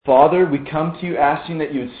Father, we come to you asking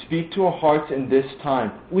that you would speak to our hearts in this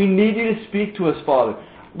time. We need you to speak to us, Father.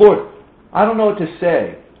 Lord, I don't know what to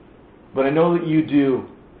say, but I know that you do.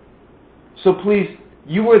 So please,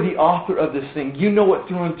 you are the author of this thing. You know it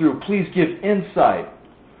through and through. Please give insight.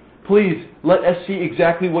 Please let us see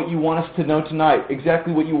exactly what you want us to know tonight,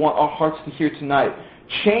 exactly what you want our hearts to hear tonight.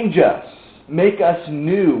 Change us. Make us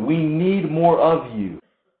new. We need more of you.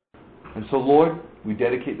 And so, Lord, we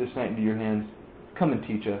dedicate this night into your hands. Come and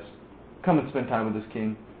teach us. Come and spend time with us,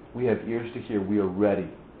 King. We have ears to hear. We are ready.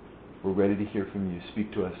 We're ready to hear from you.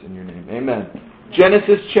 Speak to us in your name. Amen.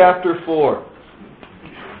 Genesis chapter 4.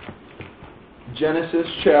 Genesis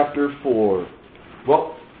chapter 4.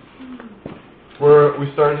 Well,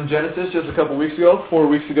 we started in Genesis just a couple weeks ago, 4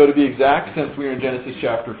 weeks ago to be exact, since we are in Genesis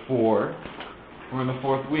chapter 4. We're in the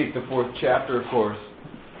fourth week, the fourth chapter, of course.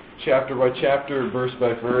 Chapter by chapter, verse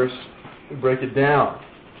by verse, we break it down.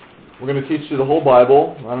 We're going to teach you the whole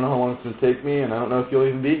Bible. I don't know how long it's going to take me, and I don't know if you'll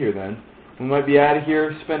even be here then. We might be out of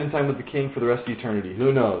here spending time with the King for the rest of eternity.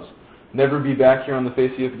 Who knows? Never be back here on the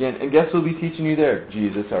face of the earth again. And guess who'll be teaching you there?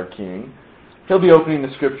 Jesus, our King. He'll be opening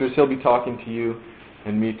the Scriptures. He'll be talking to you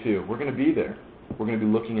and me too. We're going to be there. We're going to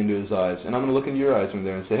be looking into His eyes. And I'm going to look into your eyes when we're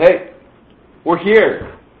there and say, hey, we're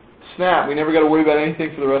here. Snap. We never got to worry about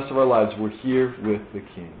anything for the rest of our lives. We're here with the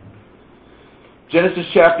King. Genesis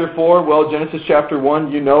chapter 4. Well, Genesis chapter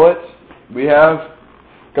 1, you know it. We have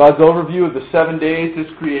God's overview of the 7 days, His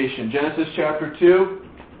creation. Genesis chapter 2.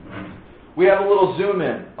 We have a little zoom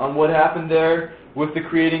in on what happened there with the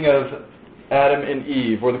creating of Adam and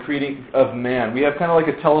Eve, or the creating of man. We have kind of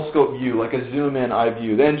like a telescope view, like a zoom-in eye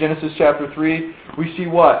view. Then Genesis chapter 3, we see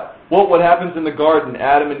what? What happens in the garden?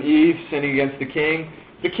 Adam and Eve sinning against the king.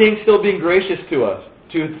 The king still being gracious to us,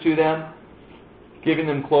 to them, giving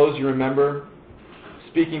them clothes, you remember,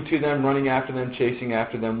 speaking to them, running after them, chasing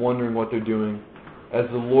after them, wondering what they're doing, as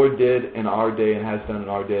the Lord did in our day and has done in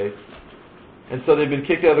our day. And so they've been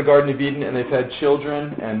kicked out of the Garden of Eden, and they've had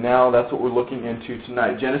children, and now that's what we're looking into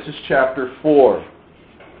tonight. Genesis chapter 4.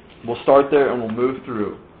 We'll start there and we'll move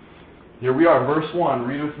through. Here we are, verse 1.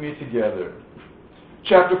 Read with me together.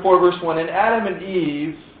 Chapter 4, verse 1. And Adam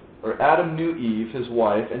knew Eve, his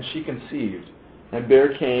wife, and she conceived, and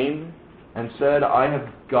bare Cain, and said, I have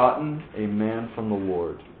gotten a man from the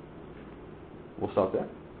Lord. We'll stop there.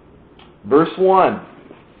 Verse 1.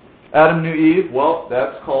 Adam knew Eve. Well,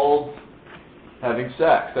 that's called having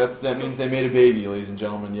sex. That means they made a baby, ladies and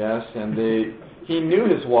gentlemen, yes. And he knew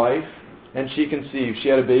his wife, and she conceived. She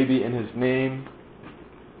had a baby, and his name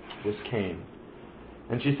was Cain.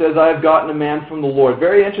 And she says, I have gotten a man from the Lord.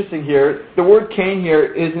 Very interesting here. The word Cain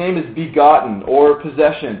here, his name is begotten, or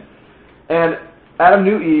possession. And Adam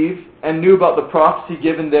knew Eve, and knew about the prophecy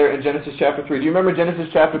given there in Genesis chapter 3. Do you remember Genesis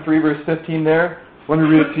chapter 3, verse 15 there? Let me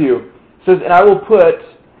read it to you. It says, and I will put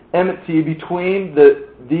enmity between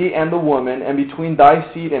thee and the woman, and between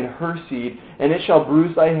thy seed and her seed, and it shall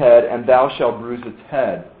bruise thy head, and thou shalt bruise its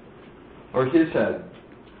head. Or his head.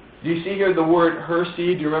 Do you see here the word her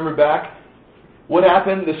seed? Do you remember back? What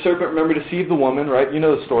happened? The serpent, remember, deceived the woman, right? You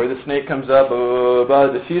know the story. The snake comes up,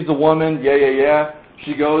 deceives the woman, yeah.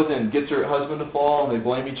 She goes and gets her husband to fall, and they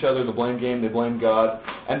blame each other, the blame game, they blame God.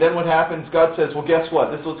 And then what happens? God says, well, guess what?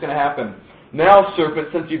 This is what's going to happen. Now, serpent,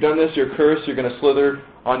 since you've done this, you're cursed, you're going to slither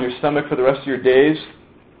on your stomach for the rest of your days,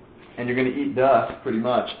 and you're going to eat dust, pretty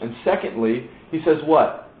much. And secondly, he says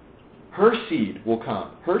what? Her seed will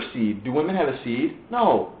come. Her seed. Do women have a seed?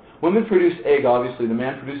 No. Women produce egg, obviously. The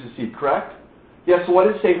man produces seed, correct? Yeah, so why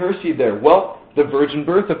did it say her seed there? Well, the virgin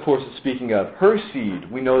birth, of course, is speaking of. Her seed,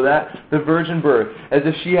 we know that. The virgin birth. As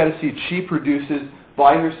if she had a seed. She produces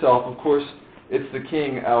by herself. Of course, it's the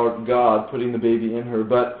king, our God, putting the baby in her.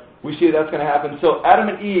 But we see that's going to happen. So Adam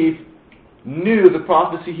and Eve knew the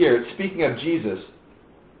prophecy here. It's speaking of Jesus.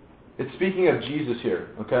 It's speaking of Jesus here,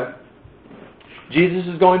 okay? Jesus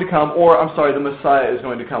is going to come, the Messiah is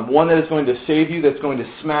going to come. One that is going to save you, that's going to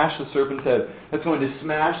smash the serpent's head. That's going to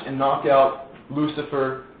smash and knock out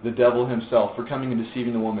Lucifer, the devil himself, for coming and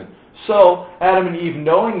deceiving the woman. So, Adam and Eve,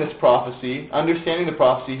 knowing this prophecy, understanding the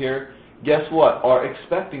prophecy here, guess what? Are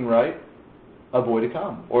expecting, right? A boy to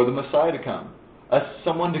come, or the Messiah to come.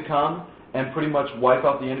 Someone to come and pretty much wipe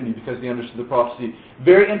out the enemy because they understood the prophecy.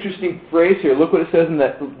 Very interesting phrase here. Look what it says in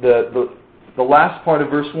the last part of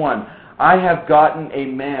verse 1. I have gotten a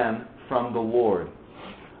man from the Lord.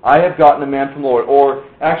 I have gotten a man from the Lord. Or,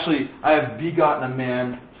 actually, I have begotten a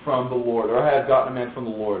man from the Lord. Or I have gotten a man from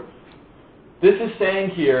the Lord. This is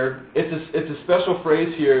saying here, it's a special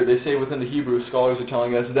phrase here, they say within the Hebrew, scholars are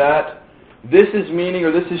telling us, that this is meaning,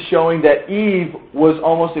 or this is showing that Eve was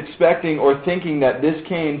almost expecting or thinking that this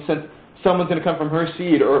Cain, someone's going to come from her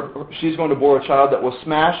seed, or she's going to bore a child that will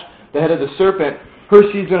smash the head of the serpent. Her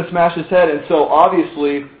seed's going to smash his head, and so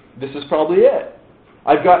obviously this is probably it.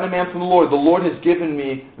 I've gotten a man from the Lord. The Lord has given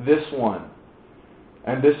me this one.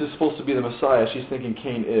 And this is supposed to be the Messiah. She's thinking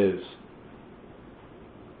Cain is.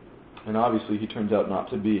 And obviously he turns out not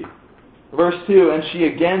to be. Verse 2, and she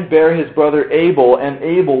again bare his brother Abel, and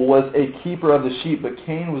Abel was a keeper of the sheep, but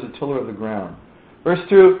Cain was a tiller of the ground. Verse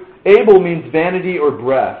 2, Abel means vanity or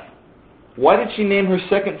breath. Why did she name her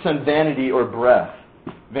second son Vanity or breath?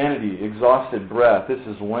 Vanity, exhausted breath. This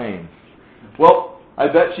is lame. Well, I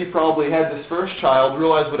bet she probably had this first child,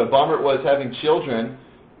 realized what a bummer it was having children.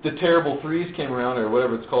 The terrible threes came around, or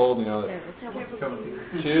whatever it's called,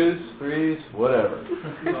 twos, threes, whatever.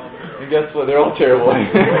 And guess what? They're all terrible.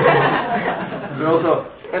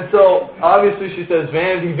 And so, obviously she says,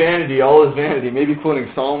 vanity, vanity, all is vanity. Maybe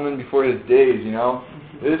quoting Solomon before his days,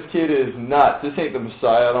 This kid is nuts. This ain't the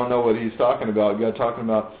Messiah. I don't know what he's talking about. God talking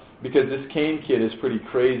about, because this Cain kid is pretty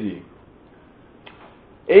crazy.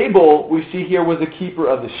 Abel, we see here, was a keeper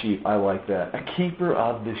of the sheep. I like that. A keeper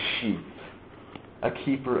of the sheep. A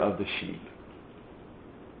keeper of the sheep.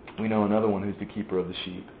 We know another one who's the keeper of the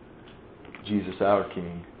sheep. Jesus, our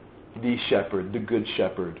King. The shepherd, the good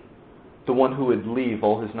shepherd. The one who would leave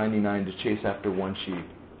all his 99 to chase after one sheep.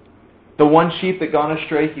 The one sheep that gone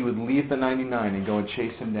astray, he would leave the 99 and go and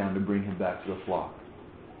chase him down to bring him back to the flock.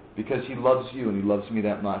 Because he loves you and he loves me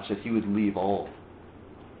that much that he would leave all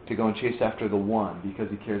to go and chase after the one,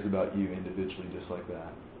 because he cares about you individually just like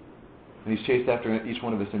that. And he's chased after each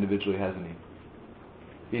one of us individually, hasn't he?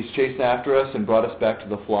 He's chased after us and brought us back to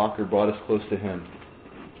the flock, or brought us close to him.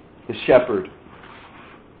 The shepherd.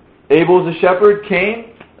 Abel is a shepherd.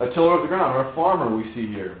 Cain, a tiller of the ground, or a farmer, we see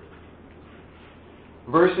here.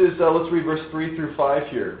 Let's read verse 3 through 5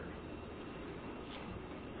 here.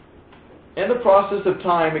 In the process of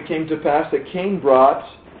time it came to pass that Cain brought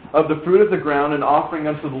of the fruit of the ground an offering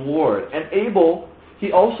unto the Lord. And Abel,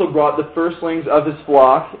 he also brought the firstlings of his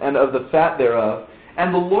flock and of the fat thereof.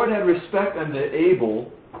 And the Lord had respect unto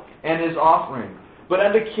Abel and his offering. But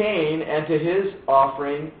unto Cain and to his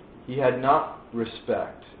offering he had not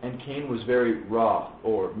respect. And Cain was very wroth,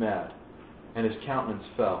 or mad, and his countenance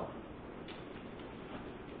fell.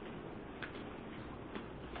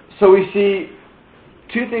 So we see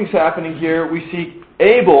two things happening here. We see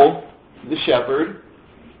Abel, the shepherd,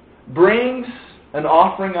 brings an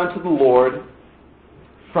offering unto the Lord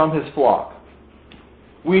from his flock.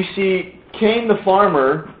 We see Cain, the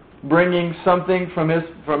farmer, bringing something from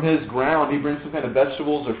his ground. He brings some kind of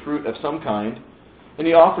vegetables or fruit of some kind, and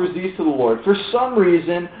he offers these to the Lord. For some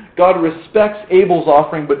reason, God respects Abel's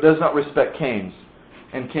offering but does not respect Cain's.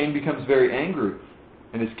 And Cain becomes very angry,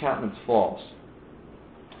 and his countenance falls.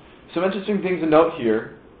 Some interesting things to note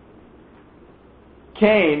here.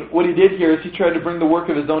 Cain, what he did here is he tried to bring the work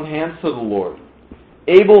of his own hands to the Lord.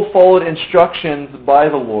 Abel followed instructions by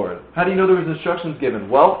the Lord. How do you know there was instructions given?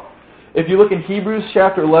 Well, if you look in Hebrews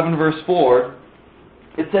chapter 11, verse 4,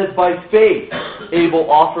 it says, by faith Abel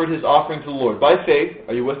offered his offering to the Lord. By faith,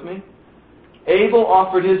 are you with me? Abel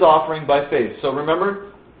offered his offering by faith. So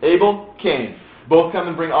remember, Abel, Cain, both come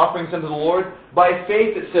and bring offerings unto the Lord. By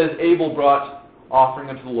faith it says Abel brought offering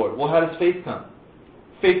unto the Lord. Well, how does faith come?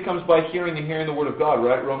 Faith comes by hearing, and hearing the Word of God,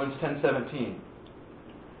 right? Romans 10:17.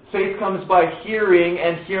 Faith comes by hearing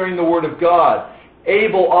and hearing the Word of God.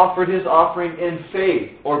 Abel offered his offering in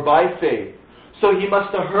faith, or by faith. So he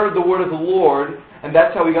must have heard the Word of the Lord, and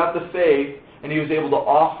that's how he got the faith, and he was able to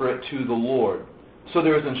offer it to the Lord. So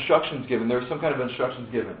there was instructions given. There was some kind of instructions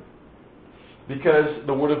given. Because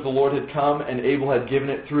the Word of the Lord had come, and Abel had given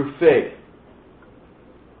it through faith.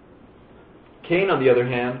 Cain, on the other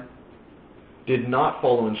hand, did not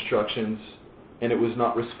follow instructions, and it was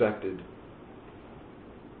not respected.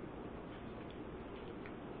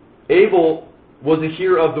 Abel was a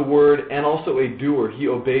hearer of the word and also a doer. He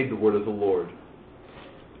obeyed the word of the Lord.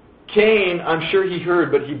 Cain, I'm sure he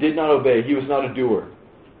heard, but he did not obey. He was not a doer.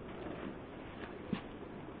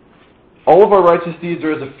 All of our righteous deeds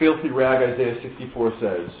are as a filthy rag, Isaiah 64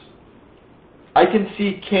 says. I can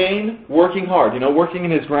see Cain working hard, working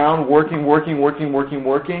in his ground, working.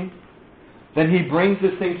 Then he brings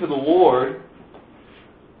this thing to the Lord.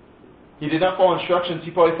 He did not follow instructions.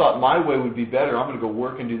 He probably thought, my way would be better. I'm going to go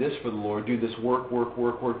work and do this for the Lord. Do this work,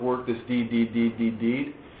 this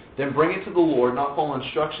deed. Then bring it to the Lord, not follow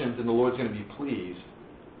instructions, and the Lord's going to be pleased.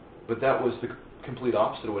 But that was the complete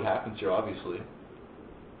opposite of what happens here, obviously.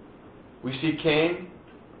 We see Cain.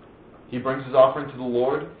 He brings his offering to the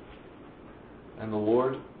Lord, and the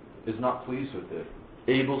Lord is not pleased with it.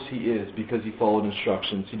 Abel's he is, because he followed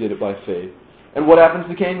instructions. He did it by faith. And what happens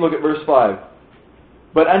to Cain? Look at verse 5.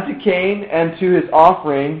 But unto Cain and to his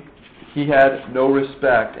offering he had no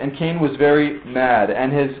respect. And Cain was very mad,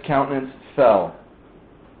 and his countenance fell.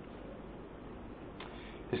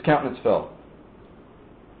 His countenance fell.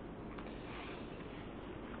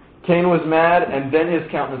 Cain was mad, and then his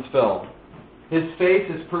countenance fell. His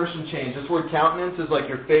face, his person changed. This word countenance is like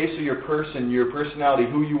your face or your person, your personality,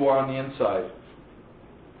 who you are on the inside.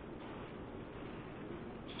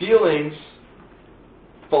 Feelings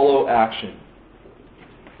follow action.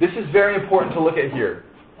 This is very important to look at here.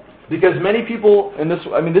 Because many people,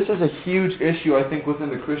 this is a huge issue, I think, within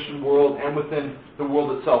the Christian world and within the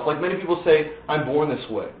world itself. Like many people say, I'm born this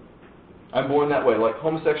way. I'm born that way, like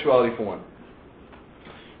homosexuality for one.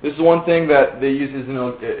 This is one thing that they use as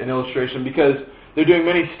an illustration because they're doing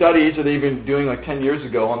many studies, or they've been doing like 10 years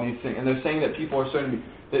ago on these things, and they're saying that people are starting to be,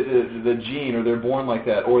 the gene, or they're born like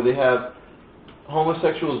that, or they have,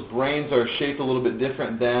 homosexuals' brains are shaped a little bit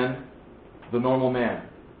different than the normal man.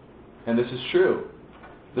 And this is true.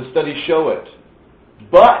 The studies show it.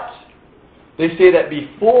 But they say that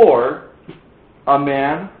before a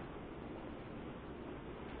man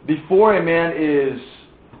they're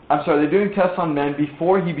doing tests on men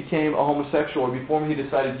before he became a homosexual, or before he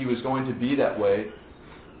decided he was going to be that way.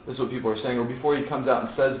 This is what people are saying. Or before he comes out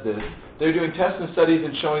and says this. They're doing tests and studies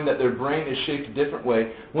and showing that their brain is shaped a different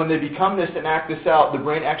way. When they become this and act this out, the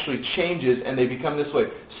brain actually changes and they become this way.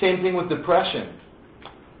 Same thing with depression.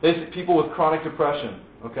 People with chronic depression,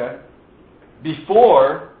 okay?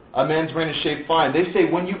 Before, a man's brain is shaped fine. They say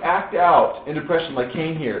when you act out in depression, like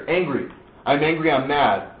Cain here, angry. I'm angry, I'm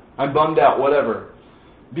mad. I'm bummed out, whatever.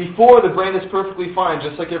 Before, the brain is perfectly fine,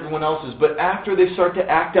 just like everyone else's. But after they start to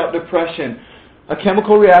act out depression, a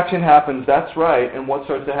chemical reaction happens, that's right, and what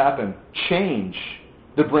starts to happen? Change.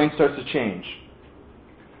 The brain starts to change.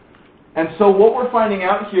 And so what we're finding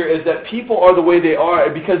out here is that people are the way they are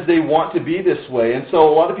because they want to be this way. And so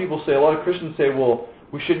a lot of Christians say, well,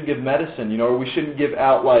 we shouldn't give medicine, or we shouldn't give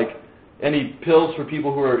out like any pills for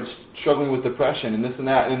people who are struggling with depression and this and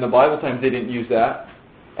that. And in the Bible times, they didn't use that.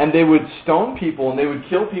 And they would stone people and they would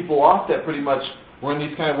kill people off that pretty much were in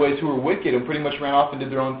these kind of ways who were wicked and pretty much ran off and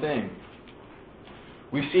did their own thing.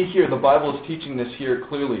 We see here, the Bible is teaching this here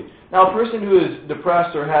clearly. Now, a person who is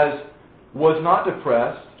depressed or was not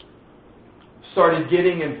depressed, started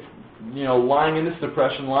getting and lying in this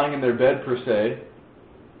depression, lying in their bed per se,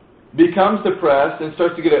 becomes depressed and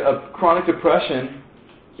starts to get a chronic depression,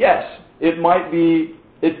 yes, it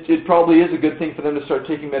probably is a good thing for them to start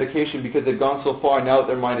taking medication because they've gone so far now that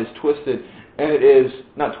their mind is twisted, and it is,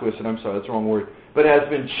 not twisted, I'm sorry, that's the wrong word, but has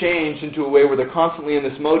been changed into a way where they're constantly in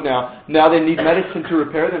this mode now. Now they need medicine to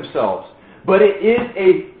repair themselves. But it is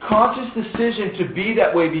a conscious decision to be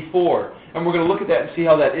that way before. And we're going to look at that and see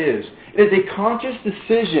how that is. It is a conscious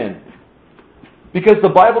decision. Because the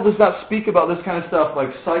Bible does not speak about this kind of stuff like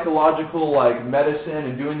psychological, like medicine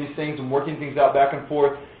and doing these things and working things out back and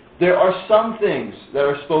forth. There are some things that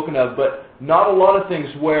are spoken of, but not a lot of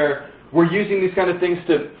things where we're using these kind of things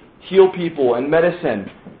to heal people and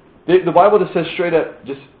medicine. The Bible just says straight up,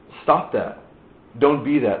 just stop that. Don't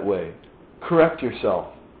be that way. Correct yourself.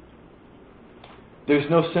 There's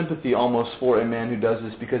no sympathy almost for a man who does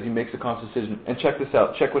this because he makes a conscious decision. And check this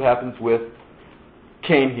out. Check what happens with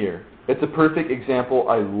Cain here. It's a perfect example.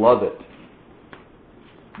 I love it.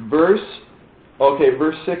 Verse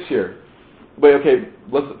 6 here.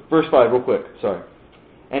 Verse 5 real quick. Sorry.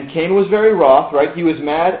 And Cain was very wroth, right? He was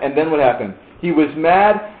mad, and then what happened? He was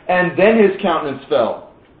mad, and then his countenance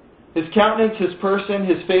fell. His countenance, his person,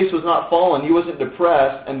 his face was not fallen. He wasn't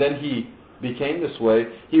depressed, and then he became this way.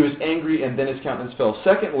 He was angry, and then his countenance fell.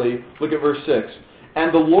 Secondly, look at verse 6.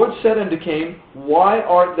 And the Lord said unto Cain, Why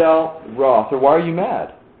art thou wroth? Or why are you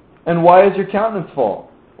mad? And why is your countenance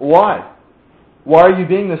fall? Why? Why are you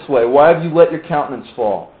being this way? Why have you let your countenance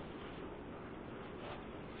fall?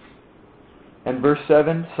 And verse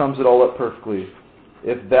 7 sums it all up perfectly.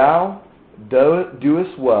 If thou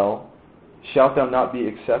doest well, shalt thou not be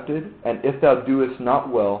accepted? And if thou doest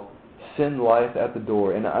not well, sin lieth at the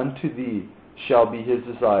door, and unto thee shall be his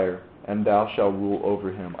desire, and thou shalt rule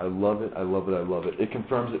over him. I love it, I love it, I love it. It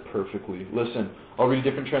confirms it perfectly. Listen, I'll read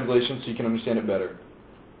different translations so you can understand it better.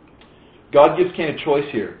 God gives Cain a choice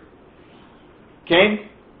here. Cain,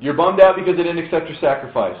 you're bummed out because they didn't accept your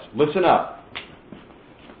sacrifice. Listen up.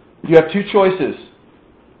 You have two choices.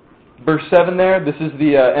 Verse 7 there, this is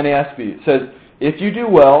the NASB. It says, If you do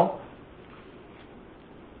well,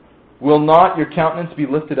 will not your countenance be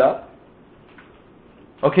lifted up?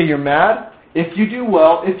 Okay, you're mad. If you do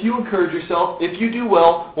well, if you encourage yourself, if you do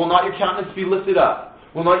well, will not your countenance be lifted up?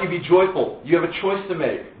 Will not you be joyful? You have a choice to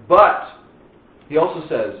make. But, he also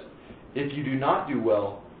says, if you do not do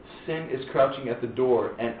well, sin is crouching at the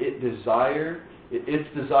door, and its desire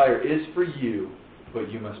is for you,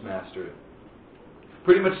 but you must master it.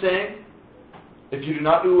 Pretty much saying, if you do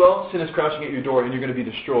not do well, sin is crouching at your door, and you're going to be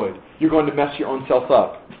destroyed. You're going to mess your own self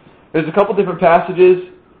up. There's a couple different passages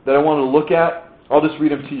that I want to look at. I'll just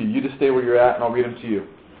read them to you. You just stay where you're at, and I'll read them to you.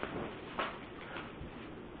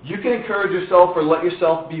 You can encourage yourself or let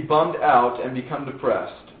yourself be bummed out and become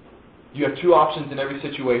depressed. You have two options in every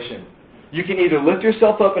situation. You can either lift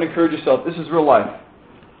yourself up and encourage yourself. This is real life.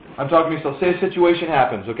 I'm talking to yourself. Say a situation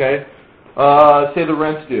happens, okay? Say the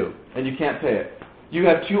rent's due, and you can't pay it. You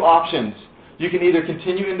have two options. You can either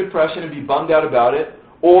continue in depression and be bummed out about it,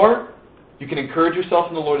 or you can encourage yourself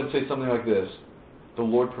in the Lord and say something like this: the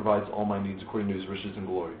Lord provides all my needs according to His riches and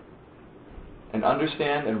glory. And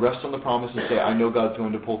understand and rest on the promise and say, I know God's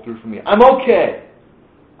going to pull through for me. I'm okay.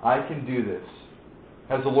 I can do this.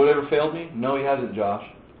 Has the Lord ever failed me? No, He hasn't, Josh.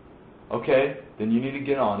 Okay, then you need to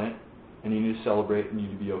get on it, and you need to celebrate, and you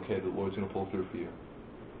need to be okay that the Lord's going to pull through for you.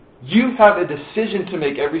 You have a decision to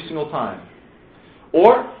make every single time.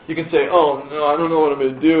 Or you can say, oh, no, I don't know what I'm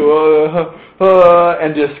going to do,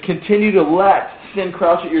 and just continue to let sin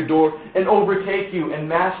crouch at your door and overtake you and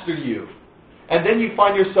master you. And then you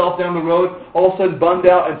find yourself down the road, all of a sudden bummed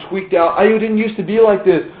out and tweaked out. I didn't used to be like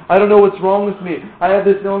this. I don't know what's wrong with me. I have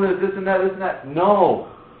this illness, this and that, this and that. No.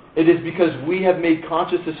 It is because we have made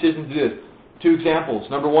conscious decisions to do this. Two examples.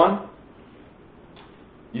 Number one,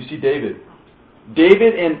 you see David.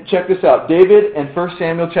 Check this out. David in 1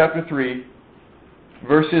 Samuel chapter 3,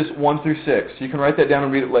 verses 1 through 6. You can write that down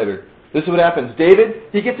and read it later. This is what happens. David,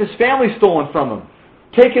 he gets his family stolen from him.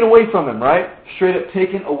 Taken away from him, right? Straight up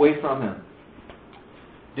taken away from him.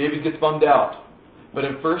 David gets bummed out. But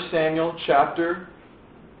in 1 Samuel chapter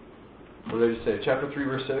 3,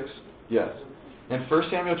 verse 6? Yes. In 1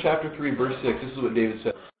 Samuel chapter 3, verse 6, this is what David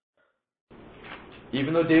says.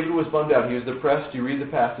 Even though David was bummed out, he was depressed, you read the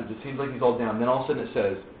passage, it seems like he's all down. Then all of a sudden it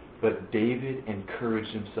says, but David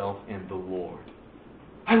encouraged himself in the Lord.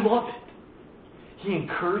 I love it. He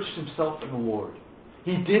encouraged himself in the Lord.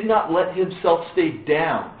 He did not let himself stay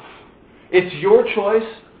down. It's your choice.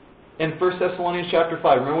 In 1 Thessalonians chapter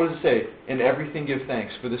 5, remember what does it say? In everything give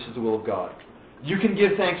thanks, for this is the will of God. You can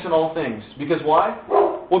give thanks in all things. Because why?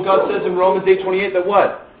 Well, God says in Romans 8:28 that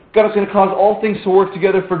what? God is going to cause all things to work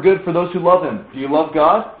together for good for those who love Him. Do you love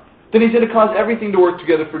God? Then He's going to cause everything to work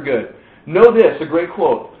together for good. Know this, a great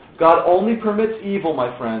quote. God only permits evil,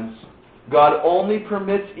 my friends. God only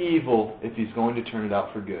permits evil if He's going to turn it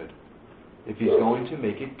out for good. If He's going to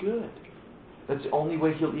make it good. That's the only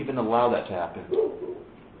way He'll even allow that to happen.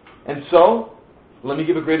 And so, let me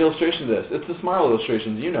give a great illustration of this. It's the smile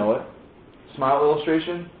illustration. You know it. Smile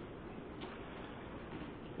illustration.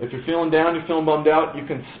 If you're feeling down, you're feeling bummed out, you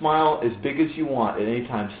can smile as big as you want at any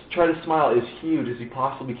time. Try to smile as huge as you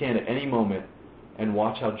possibly can at any moment and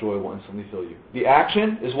watch how joy will instantly fill you. The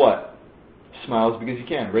action is what? Smile as big as you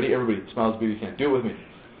can. Ready? Everybody, smile as big as you can. Do it with me.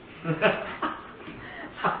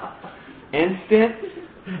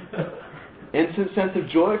 Instant sense of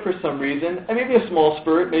joy for some reason, and maybe a small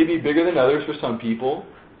spurt, maybe bigger than others for some people.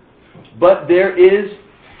 But there is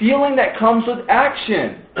feeling that comes with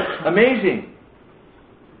action. Amazing.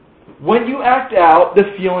 When you act out,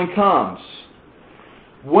 the feeling comes.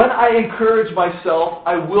 When I encourage myself,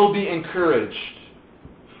 I will be encouraged.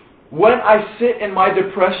 When I sit in my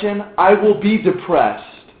depression, I will be depressed.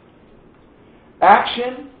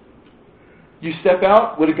 Action, you step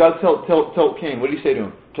out. What did God tell Cain? What did He say to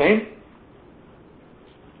him? Cain,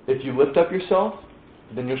 if you lift up yourself,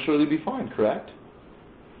 then you'll surely be fine, correct?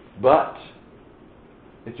 But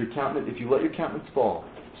if you let your countenance fall,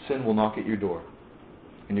 sin will knock at your door,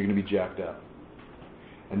 and you're going to be jacked up.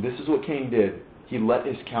 And this is what Cain did. He let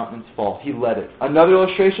his countenance fall. He let it. Another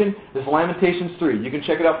illustration is Lamentations 3. You can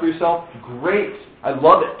check it out for yourself. Great. I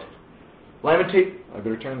love it. I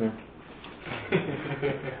better turn there.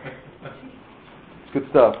 It's good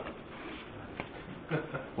stuff.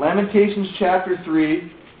 Lamentations chapter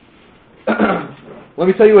 3. Let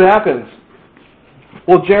me tell you what happens.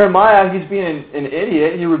 Well, Jeremiah, he's being an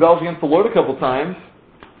idiot. He rebels against the Lord a couple times.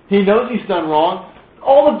 He knows he's done wrong.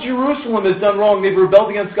 All of Jerusalem has done wrong. They've rebelled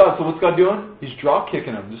against God. So what's God doing? He's drop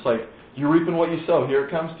kicking them. Just like, you're reaping what you sow. Here it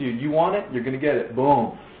comes to you. You want it? You're going to get it.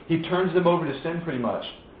 Boom. He turns them over to sin pretty much.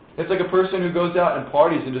 It's like a person who goes out and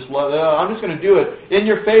parties and just, I'm just going to do it. In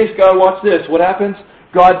your face, God, watch this. What happens?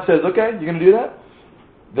 God says, okay, you're going to do that?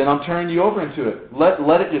 Then I'm turning you over into it. Let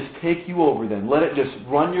it just take you over then. Let it just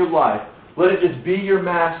run your life. Let it just be your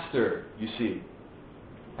master, you see.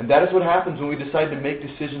 And that is what happens when we decide to make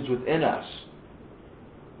decisions within us.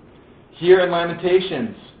 Here in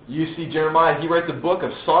Lamentations, you see Jeremiah, he writes a book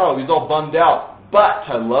of sorrow. He's all bummed out. But,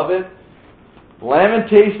 I love it,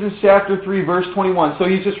 Lamentations chapter 3, verse 21. So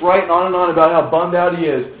he's just writing on and on about how bummed out he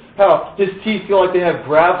is. How his teeth feel like they have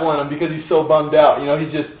gravel in them because he's so bummed out.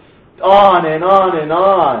 He's just on and on and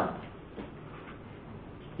on.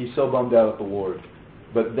 He's so bummed out at the Lord.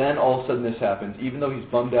 But then all of a sudden this happens, even though he's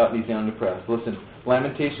bummed out and he's down and depressed. Listen,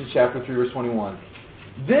 Lamentations chapter 3, verse 21.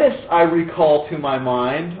 This I recall to my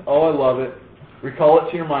mind. Oh, I love it. Recall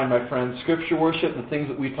it to your mind, my friends. Scripture worship, the things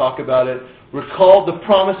that we talk about it. Recall the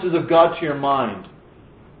promises of God to your mind.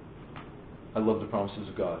 I love the promises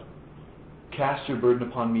of God. Cast your burden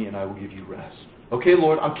upon me and I will give you rest. Okay,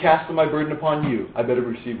 Lord, I'm casting my burden upon you. I better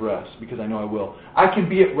receive rest because I know I will. I can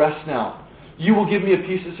be at rest now. You will give me a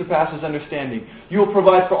peace that surpasses understanding. You will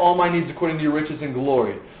provide for all my needs according to your riches and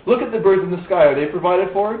glory. Look at the birds in the sky. Are they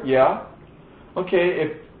provided for? Yeah. Okay,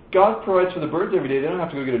 if God provides for the birds every day, they don't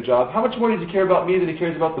have to go get a job. How much more does He care about me than He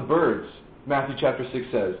cares about the birds? Matthew chapter 6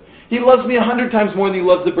 says. He loves me 100 times more than He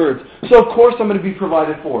loves the birds. So of course I'm going to be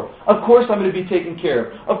provided for. Of course I'm going to be taken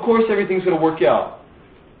care of. Of course everything's going to work out.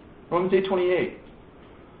 Romans 8:28.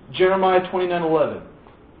 Jeremiah 29:11.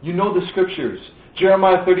 You know the scriptures.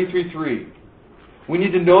 Jeremiah 33:3. We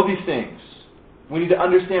need to know these things. We need to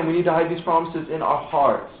understand. We need to hide these promises in our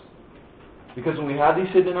hearts. Because when we have these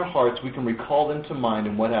hidden in our hearts, we can recall them to mind,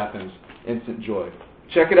 and what happens? Instant joy.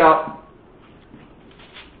 Check it out.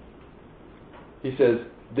 He says,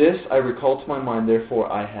 this I recall to my mind,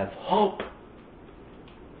 therefore I have hope.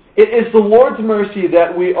 It is the Lord's mercy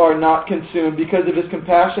that we are not consumed, because of His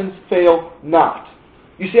compassions fail not.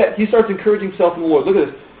 You see, he starts encouraging himself in the Lord. Look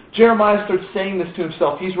at this. Jeremiah starts saying this to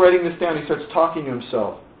himself. He's writing this down. He starts talking to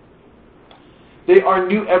himself. They are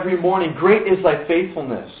new every morning. Great is thy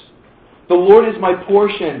faithfulness. The Lord is my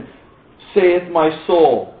portion, saith my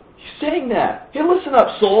soul. He's saying that. Hey, listen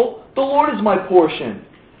up, soul. The Lord is my portion.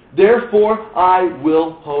 Therefore, I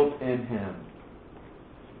will hope in Him.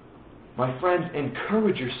 My friends,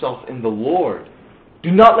 encourage yourself in the Lord.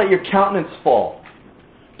 Do not let your countenance fall.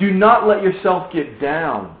 Do not let yourself get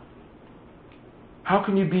down. How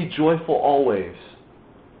can you be joyful always?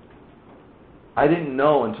 I didn't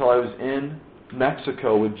know until I was in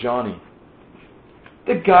Mexico with Johnny.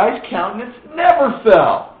 The guy's countenance never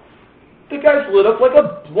fell. The guy's lit up like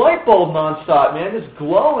a light bulb nonstop, man. Just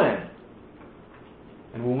glowing.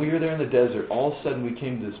 And when we were there in the desert, all of a sudden we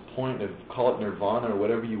came to this point of, call it nirvana or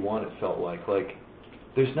whatever you want, it felt like. Like,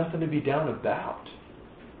 there's nothing to be down about.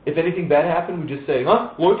 If anything bad happened, we just say,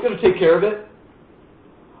 Lord's going to take care of it.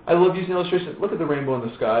 I love using illustrations. Look at the rainbow in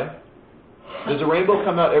the sky. Does a rainbow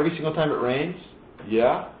come out every single time it rains?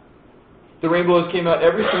 Yeah. The rainbow has came out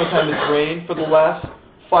every single time it's rained for the last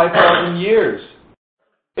 5,000 years.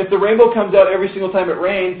 If the rainbow comes out every single time it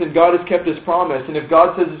rains, then God has kept His promise. And if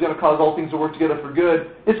God says He's going to cause all things to work together for good,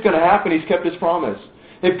 it's going to happen. He's kept His promise.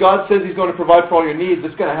 If God says He's going to provide for all your needs,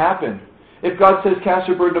 it's going to happen. If God says, cast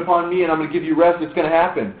your burden upon me and I'm going to give you rest, it's going to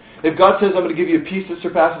happen. If God says, I'm going to give you a peace that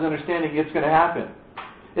surpasses understanding, it's going to happen.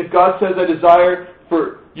 If God says, I desire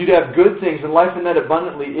for you to have good things and life in that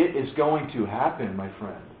abundantly, it is going to happen, my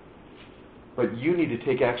friend. But you need to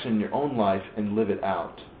take action in your own life and live it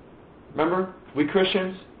out. Remember, we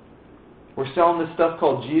Christians, we're selling this stuff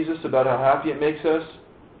called Jesus about how happy it makes us,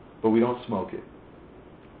 but we don't smoke it.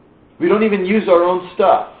 We don't even use our own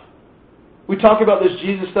stuff. We talk about this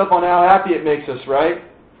Jesus stuff on how happy it makes us, right?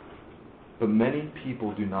 But many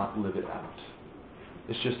people do not live it out.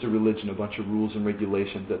 It's just a religion, a bunch of rules and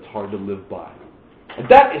regulations that's hard to live by. And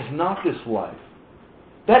that is not this life.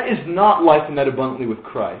 That is not life in that abundantly with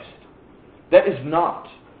Christ. That is not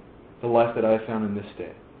the life that I have found in this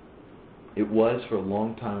day. It was for a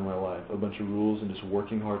long time in my life, a bunch of rules and just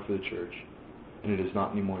working hard for the church. And it is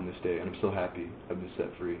not anymore in this day. And I'm so happy I've been set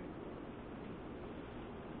free.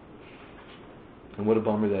 And what a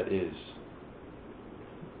bummer that is.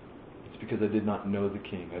 It's because I did not know the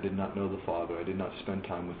King. I did not know the Father. I did not spend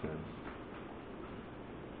time with Him.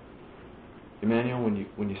 Emmanuel,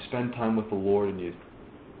 when you spend time with the Lord and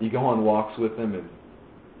you go on walks with Him and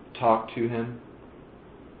talk to Him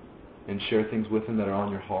and share things with Him that are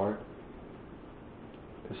on your heart,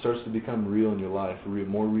 it starts to become real in your life,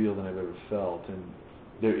 more real than I've ever felt. And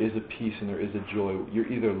there is a peace and there is a joy. You're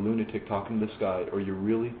either a lunatic talking to this guy or you're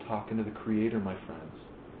really talking to the Creator, my friends.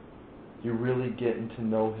 You're really getting to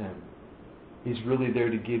know Him. He's really there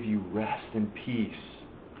to give you rest and peace.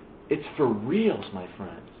 It's for reals, my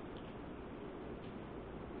friends.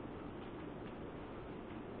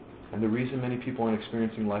 And the reason many people aren't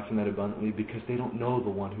experiencing life in that abundantly because they don't know the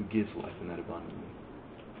one who gives life in that abundantly.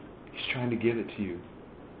 He's trying to give it to you.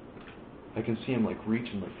 I can see Him like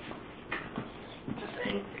reaching, like, just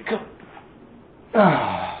saying, come.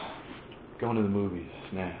 Going to the movies,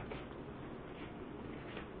 snap.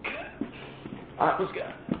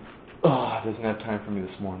 Doesn't have time for me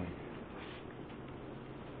this morning.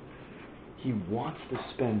 He wants to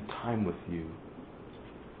spend time with you.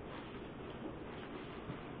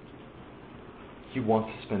 He wants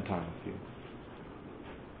to spend time with you.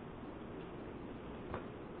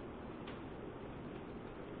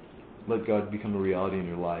 Let God become a reality in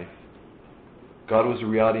your life. God was a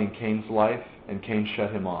reality in Cain's life, and Cain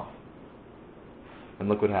shut him off. And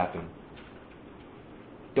look what happened.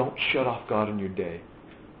 Don't shut off God in your day.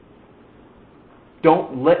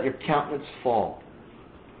 Don't let your countenance fall.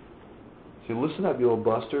 See, listen up, you old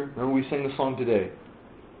buster. Remember we sang the song today.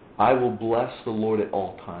 I will bless the Lord at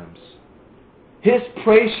all times. His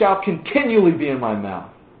praise shall continually be in my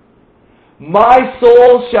mouth. My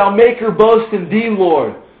soul shall make her boast in thee,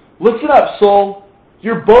 Lord. Listen up, soul.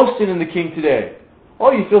 You're boasting in the King today.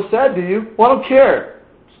 Oh, you feel sad, do you? Well, I don't care.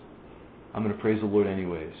 I'm going to praise the Lord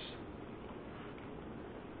anyways.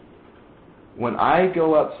 When I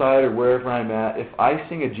go outside or wherever I'm at, if I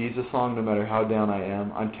sing a Jesus song, no matter how down I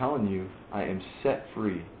am, I'm telling you, I am set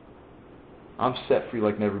free. I'm set free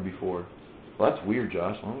like never before. Well, that's weird,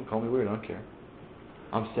 Josh. Well, don't call me weird. I don't care.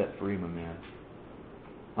 I'm set free, my man.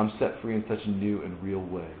 I'm set free in such a new and real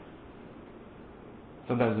way.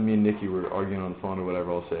 Sometimes me and Nikki were arguing on the phone or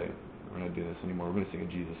whatever, I'll say, we're not doing this anymore. We're going to sing a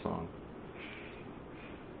Jesus song.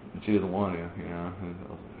 And she doesn't want to, you know.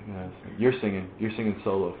 You're singing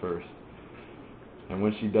solo first. And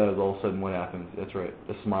when she does, all of a sudden what happens? That's right,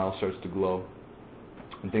 the smile starts to glow.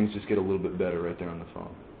 And things just get a little bit better right there on the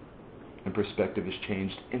phone. And perspective is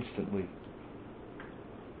changed instantly.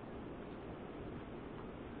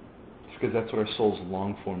 It's because that's what our souls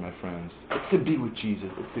long for, my friends. It's to be with Jesus.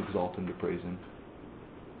 It's to exalt Him, to praise Him.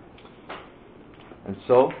 And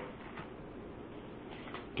so,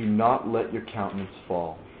 do not let your countenance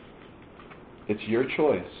fall. It's your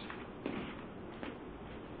choice.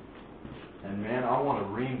 And man, I want to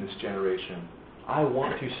ream this generation. I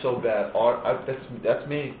want to so bad. That's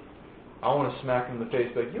me. I want to smack them in the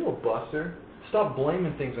face, but you a buster. Stop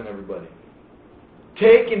blaming things on everybody.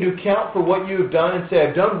 Take into account for what you have done and say,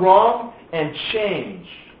 I've done wrong, and change.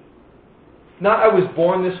 Not I was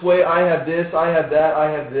born this way, I have this, I have that, I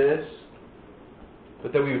have this.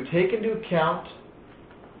 But that we would take into account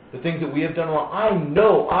the things that we have done wrong. I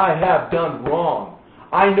know I have done wrong.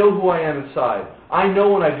 I know who I am inside. I know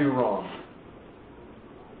when I do wrong.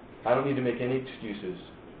 I don't need to make any excuses.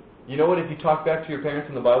 You know what? If you talk back to your parents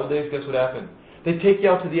in the Bible days, guess what happened? They take you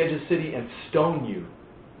out to the edge of the city and stone you.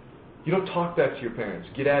 You don't talk back to your parents.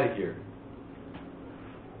 Get out of here.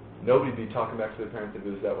 Nobody would be talking back to their parents if it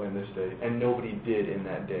was that way in this day. And nobody did in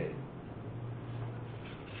that day.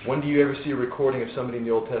 When do you ever see a recording of somebody in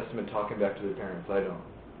the Old Testament talking back to their parents? I don't.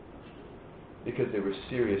 Because they were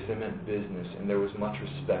serious, they meant business, and there was much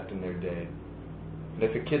respect in their day. And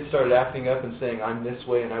if a kid started acting up and saying, I'm this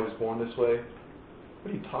way and I was born this way,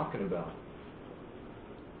 what are you talking about?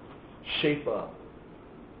 Shape up.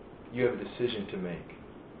 You have a decision to make.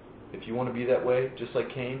 If you want to be that way, just like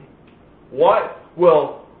Cain, why?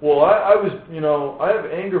 Well, I have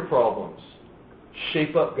anger problems.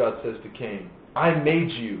 Shape up, God says to Cain. I made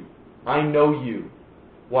you. I know you.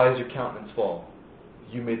 Why does your countenance fall?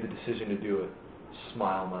 You made the decision to do it.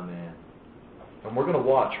 Smile, my man. And we're going to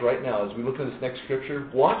watch right now as we look at this next scripture.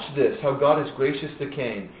 Watch this, how God is gracious to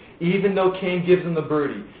Cain. Even though Cain gives him the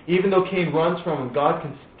birdie, even though Cain runs from him, God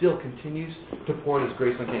still continues to pour His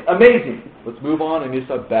grace on Cain. Amazing! Let's move on and just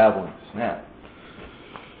start babbling. Snap.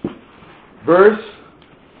 Verse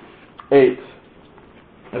 8.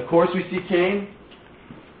 Of course we see Cain.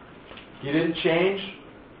 He didn't change.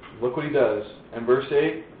 Look what he does. And verse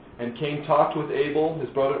 8, and Cain talked with Abel, his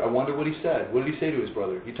brother. I wonder what he said. What did he say to his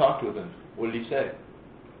brother? He talked with him. What did he say?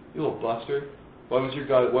 You little buster. Why was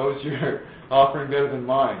your offering better than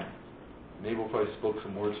mine? And Abel probably spoke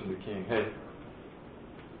some words from the king. Hey,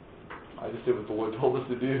 I just did what the Lord told us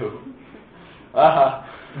to do.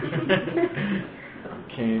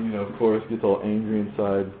 Cain, of course, gets all angry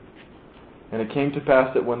inside. And it came to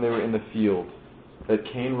pass that when they were in the field, that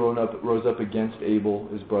Cain rose up against Abel,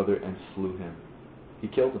 his brother, and slew him. He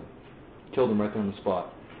killed him. Killed him right there on the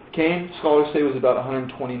spot. Cain, scholars say, was about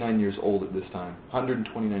 129 years old at this time.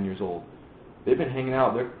 129 years old. They've been hanging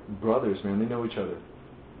out. They're brothers, man. They know each other.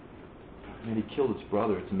 Man, he killed his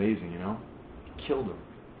brother. It's amazing, you know? He killed him.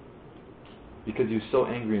 Because he was so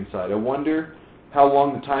angry inside. I wonder how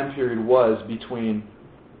long the time period was between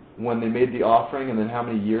when they made the offering and then how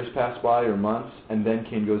many years passed by or months, and then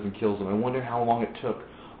Cain goes and kills him. I wonder how long it took.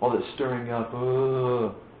 All that stirring up.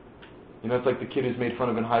 You know, it's like the kid who's made fun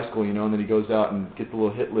of in high school, you know, and then he goes out and gets a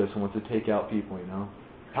little hit list and wants to take out people, you know.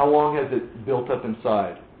 How long has it built up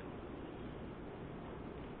inside?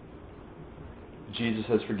 Jesus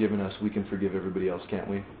has forgiven us, we can forgive everybody else, can't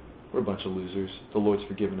we? We're a bunch of losers. The Lord's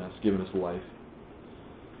forgiven us, given us life.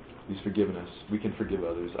 He's forgiven us. We can forgive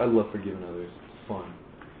others. I love forgiving others. It's fun.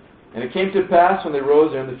 And it came to pass, when they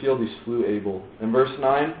rose there in the field, he slew Abel. In verse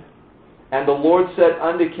 9, and the Lord said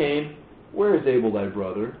unto Cain, where is Abel thy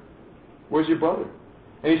brother? Where's your brother?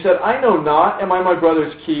 And he said, I know not. Am I my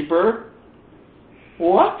brother's keeper?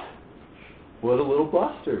 What? What a little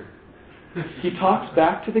buster. He talks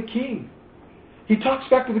back to the king. He talks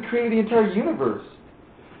back to the creator of the entire universe.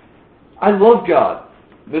 I love God.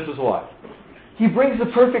 This is why. He brings the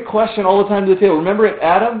perfect question all the time to the table. Remember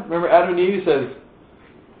Adam? Remember Adam and Eve? He says,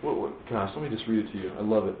 gosh, let me just read it to you. I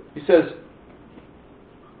love it. He says,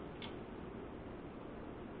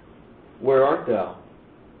 where art thou?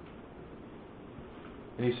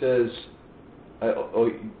 And he says,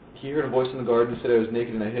 he heard a voice in the garden and said, I was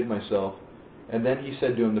naked and I hid myself. And then he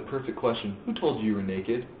said to him the perfect question, who told you you were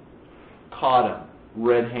naked? Caught him,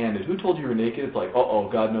 red-handed. Who told you you were naked? It's like, uh-oh,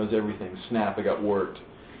 God knows everything. Snap, I got worked.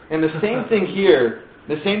 And the same thing here,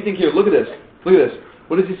 look at this.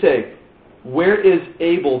 What does he say? Where is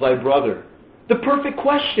Abel, thy brother? The perfect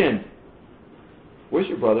question. Where's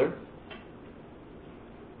your brother?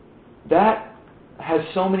 That has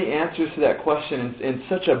so many answers to that question in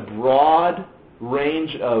such a broad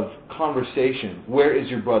range of conversation. Where is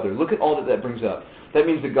your brother? Look at all that brings up. That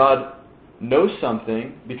means that God knows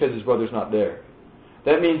something because his brother's not there.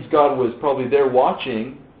 That means God was probably there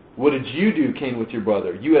watching. What did you do, Cain, with your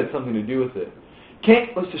brother? You had something to do with it. Cain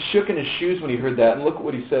must have shook in his shoes when he heard that, and look at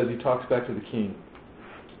what he says. He talks back to the king.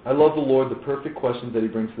 I love the Lord, the perfect questions that he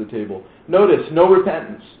brings to the table. Notice, no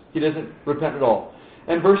repentance. He doesn't repent at all.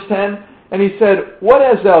 And verse 10, and he said, what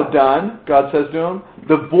hast thou done? God says to him,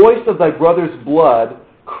 the voice of thy brother's blood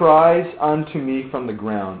cries unto me from the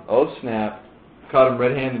ground. Oh, snap. Caught him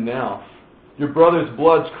red-handed now. Your brother's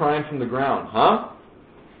blood's crying from the ground. Huh?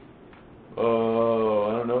 Oh,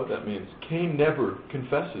 I don't know what that means. Cain never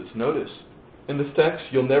confesses. Notice. In this text,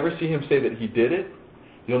 you'll never see him say that he did it.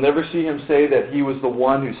 You'll never see him say that he was the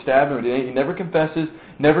one who stabbed him. He never confesses,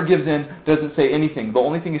 never gives in, doesn't say anything. The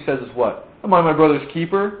only thing he says is what? Am I my brother's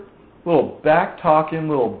keeper? Little back-talking,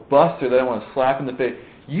 little buster that I want to slap in the face.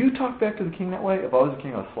 You talk back to the king that way? If I was the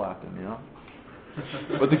king, I'd slap him, you know?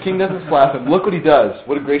 But the king doesn't slap him. Look what he does.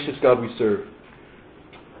 What a gracious God we serve.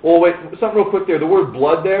 Oh, wait, something real quick there. The word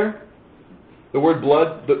blood there, the word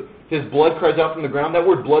blood, his blood cries out from the ground. That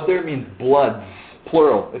word blood there means bloods,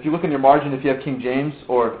 plural. If you look in your margin, if you have King James,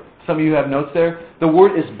 or some of you have notes there, the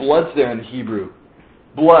word is bloods there in the Hebrew.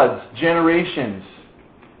 Bloods, generations,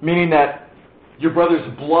 meaning that your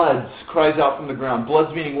brother's bloods cries out from the ground.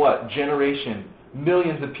 Bloods meaning what? Generation.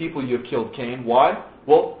 Millions of people you have killed, Cain. Why?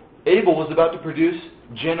 Well, Abel was about to produce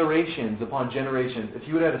generations upon generations. If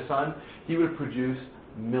he would have had a son, he would have produced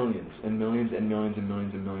millions and millions and millions and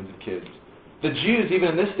millions and millions of kids. The Jews, even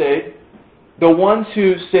in this day, the ones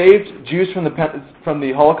who saved Jews from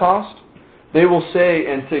the Holocaust, they will say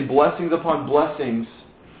blessings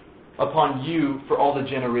upon you for all the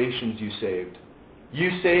generations you saved.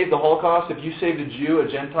 You saved the Holocaust. If you saved a Jew, a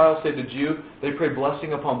Gentile saved a Jew, they pray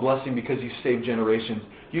blessing upon blessing because you saved generations.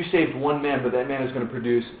 You saved one man, but that man is going to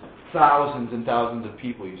produce thousands and thousands of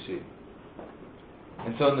people, you see.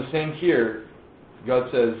 And so in the same here, God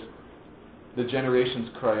says, the generations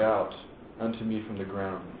cry out unto me from the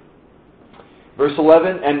ground. Verse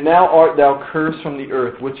 11, and now art thou cursed from the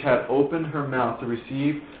earth, which hath opened her mouth to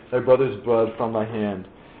receive thy brother's blood from thy hand.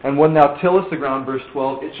 And when thou tillest the ground, verse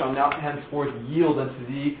 12, it shall now henceforth yield unto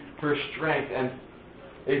thee her strength, and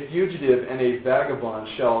a fugitive and a vagabond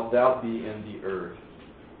shalt thou be in the earth.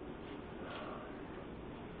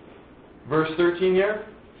 Verse 13 here.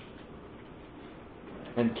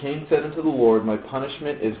 And Cain said unto the Lord, my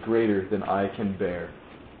punishment is greater than I can bear.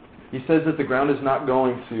 He says that the ground is not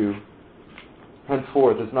going to,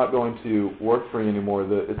 henceforth, it's not going to work for you anymore.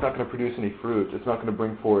 It's not going to produce any fruit. It's not going to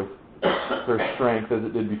bring forth her strength as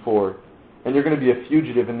it did before. And you're going to be a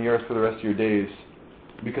fugitive in the earth for the rest of your days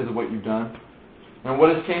because of what you've done. And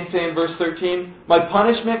what does Cain say in verse 13? My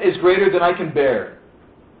punishment is greater than I can bear.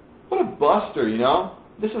 What a buster, you know?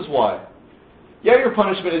 This is why. Yeah, your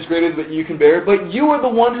punishment is greater than you can bear, but you are the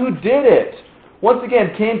one who did it. Once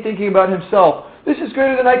again, Cain thinking about himself. This is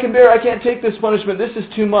greater than I can bear. I can't take this punishment. This is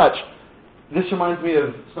too much. This reminds me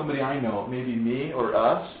of somebody I know, maybe me or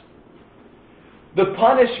us. The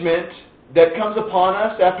punishment that comes upon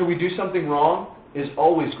us after we do something wrong is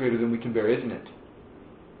always greater than we can bear, isn't it?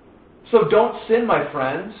 So don't sin, my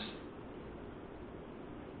friends.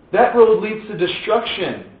 That road leads to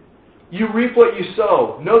destruction. You reap what you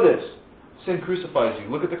sow. Know this. Sin crucifies you.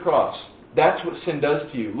 Look at the cross. That's what sin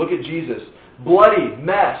does to you. Look at Jesus. Bloody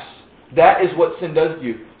mess. That is what sin does to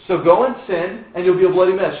you. So go and sin, and you'll be a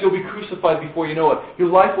bloody mess. You'll be crucified before you know it. Your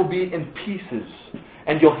life will be in pieces,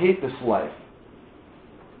 and you'll hate this life.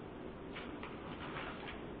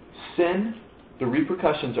 Sin, the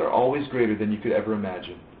repercussions are always greater than you could ever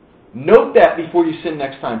imagine. Note that before you sin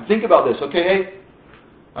next time. Think about this, okay?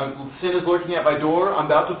 Hey, sin is lurking at my door. I'm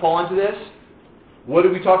about to fall into this. What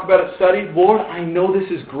did we talk about at study? Lord, I know this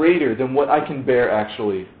is greater than what I can bear,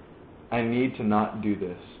 actually. I need to not do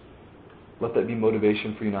this. Let that be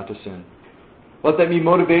motivation for you not to sin. Let that be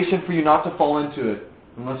motivation for you not to fall into it,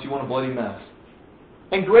 unless you want a bloody mess.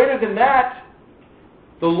 And greater than that,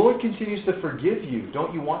 the Lord continues to forgive you.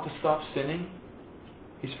 Don't you want to stop sinning?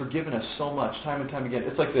 He's forgiven us so much, time and time again.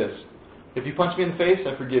 It's like this. If you punch me in the face,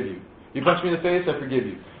 I forgive you. You punch me in the face, I forgive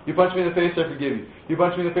you. You punch me in the face, I forgive you. You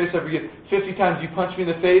punch me in the face, I forgive you. 50 times you punch me in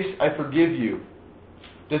the face, I forgive you.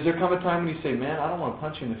 Does there come a time when you say, man, I don't want to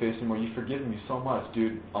punch you in the face anymore. You've forgiven me so much.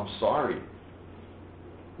 Dude, I'm sorry.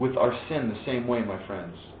 With our sin the same way, my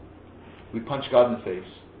friends. We punch God in the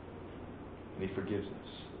face, and He forgives us.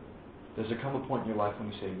 Does there come a point in your life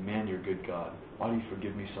when you say, man, you're good, God. Why do you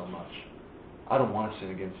forgive me so much? I don't want to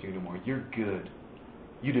sin against you anymore. You're good.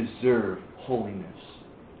 You deserve holiness.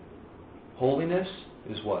 Holiness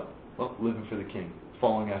is what? Well, living for the King,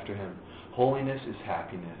 following after Him. Holiness is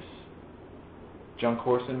happiness. John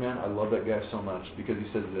Corson, man, I love that guy so much because he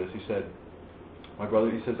says this. He said, my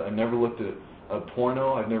brother, he says, I've never looked at a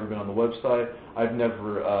porno. I've never been on the website. I've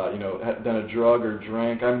never, done a drug or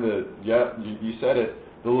drank. I'm you said it,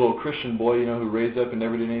 the little Christian boy, who raised up and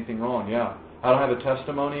never did anything wrong. Yeah. I don't have a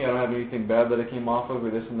testimony. I don't have anything bad that I came off of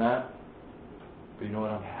or this and that. But you know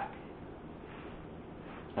what? I'm happy.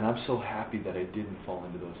 And I'm so happy that I didn't fall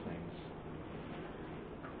into those things.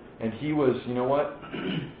 And he was, you know what?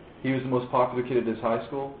 He was the most popular kid at his high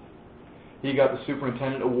school. He got the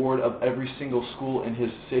superintendent award of every single school in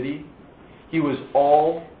his city. He was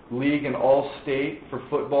all league and all state for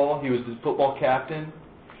football. He was the football captain.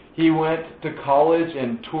 He went to college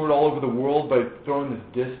and toured all over the world by throwing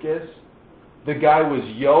this discus. The guy was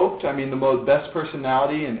yoked. I mean, the best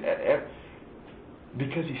personality, and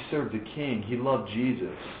because he served the King, he loved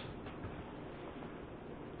Jesus.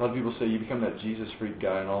 A lot of people say you become that Jesus freak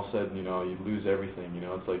guy, and all of a sudden, you lose everything.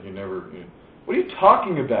 It's like you never. What are you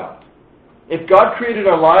talking about? If God created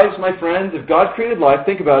our lives, my friends, if God created life,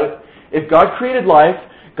 think about it. If God created life,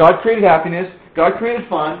 God created happiness, God created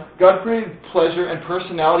fun, God created pleasure and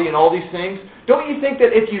personality and all these things, don't you think that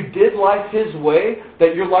if you did life His way,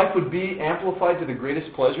 that your life would be amplified to the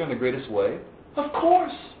greatest pleasure and the greatest way? Of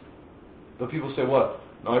course. But people say, what?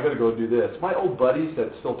 No, I got to go do this. My old buddies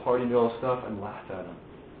that still party and do all this stuff, I laugh at them.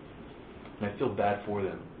 And I feel bad for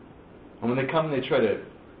them. And when they come and they try to,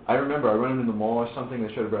 I remember I run them in the mall or something,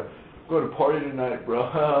 they try to, go to a party tonight, bro.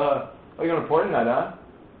 Oh, you going to party tonight, huh?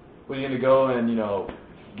 Well, you're going to go and,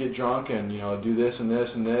 get drunk and, do this and this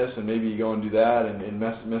and this, and maybe you go and do that and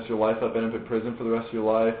mess your life up, end up in prison for the rest of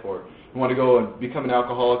your life, or you want to go and become an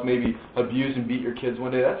alcoholic, maybe abuse and beat your kids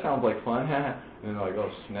one day. That sounds like fun. And they're like,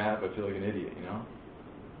 oh, snap, I feel like an idiot,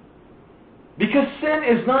 Because sin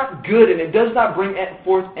is not good, and it does not bring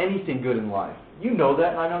forth anything good in life. You know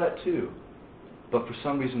that, and I know that too. But for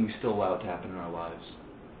some reason, we still allow it to happen in our lives.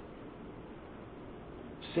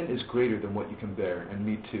 Sin is greater than what you can bear, and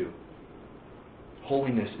me too.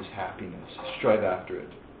 Holiness is happiness. Strive after it.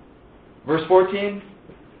 Verse 14,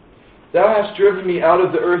 Thou hast driven me out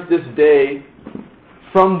of the earth this day,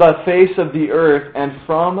 from the face of the earth, and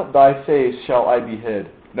from Thy face shall I be hid.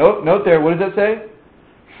 Note there, what does that say?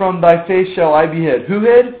 From Thy face shall I be hid. Who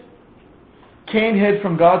hid? Cain hid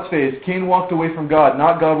from God's face. Cain walked away from God,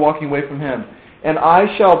 not God walking away from him. And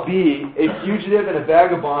I shall be a fugitive and a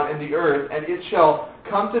vagabond in the earth, and it shall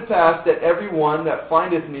come to pass that every one that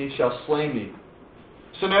findeth me shall slay me.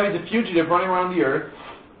 So now he's a fugitive running around the earth.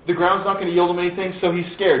 The ground's not going to yield him anything, so he's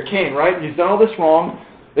scared. Cain, right? He's done all this wrong.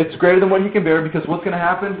 It's greater than what he can bear, because what's going to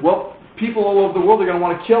happen? Well, people all over the world are going to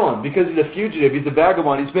want to kill him because he's a fugitive. He's a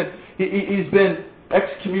vagabond. He's been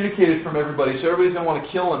excommunicated from everybody, so everybody's going to want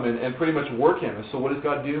to kill him and pretty much work him. And so what does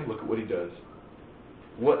God do? Look at what He does.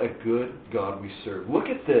 What a good God we serve. Look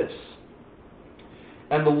at this.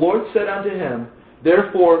 And the Lord said unto him,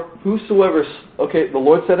 Therefore, whosoever... Okay, the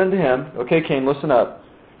Lord said unto him, okay, Cain, listen up.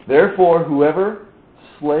 Therefore, whoever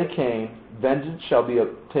slay Cain, vengeance shall be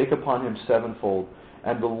take upon him sevenfold.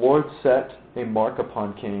 And the Lord set a mark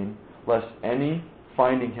upon Cain, lest any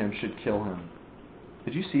finding him should kill him.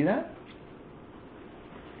 Did you see that?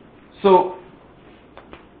 So,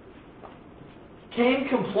 Cain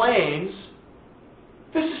complains,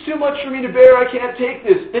 this is too much for me to bear, I can't take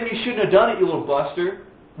this. Then you shouldn't have done it, you little buster.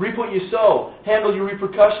 Reap what you sow. Handle your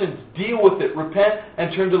repercussions. Deal with it. Repent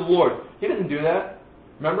and turn to the Lord. He doesn't do that.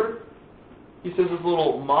 Remember? He says this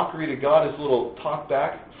little mockery to God, his little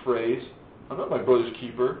talk-back phrase, I'm not my brother's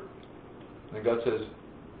keeper. And then God says,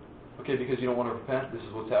 okay, because you don't want to repent, this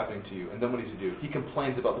is what's happening to you. And then what does he do? He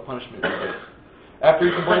complains about the punishment that he gets. After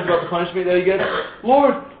he complains about the punishment that he gets,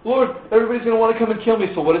 Lord, everybody's going to want to come and kill me.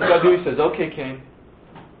 So what does God do? He says, okay, Cain,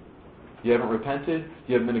 you haven't repented,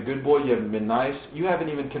 you haven't been a good boy, you haven't been nice, you haven't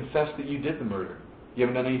even confessed that you did the murder. You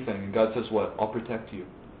haven't done anything. And God says what? I'll protect you.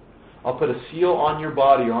 I'll put a seal on your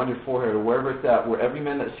body or on your forehead or wherever it's at, where every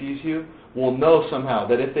man that sees you will know somehow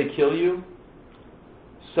that if they kill you,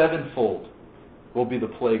 sevenfold will be the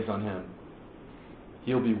plagues on him.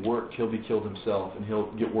 He'll be worked, he'll be killed himself, and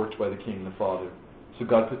he'll get worked by the King, the Father. So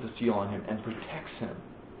God puts a seal on him and protects him.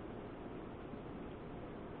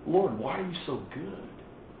 Lord, why are you so good?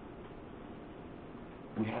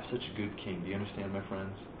 We have such a good King. Do you understand, my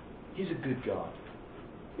friends? He's a good God.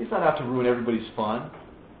 He's not out to ruin everybody's fun.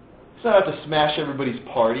 He's not out to smash everybody's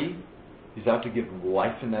party. He's out to give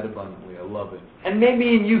life in that abundantly. I love it. And maybe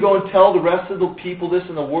you go and tell the rest of the people this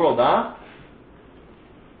in the world, huh?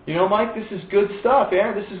 You know, Mike, this is good stuff,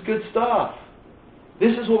 Aaron. This is good stuff.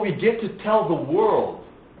 This is what we get to tell the world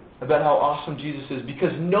about how awesome Jesus is,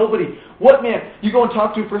 because nobody, you go and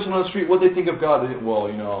talk to a person on the street, what they think of God, they think, well,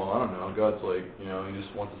 I don't know, God's like, he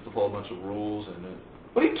just wants us to follow a bunch of rules.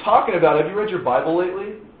 What are you talking about? Have you read your Bible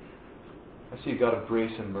lately? I see a God of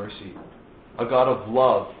grace and mercy, a God of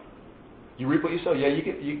love. You reap what you sow. Yeah,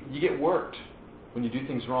 you get worked when you do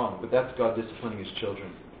things wrong, but that's God disciplining His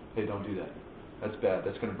children. Hey, don't do that. That's bad.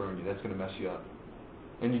 That's going to burn you. That's going to mess you up.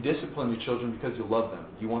 And you discipline your children because you love them.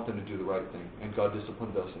 You want them to do the right thing. And God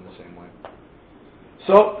disciplined us in the same way.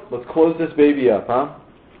 So, let's close this baby up, huh?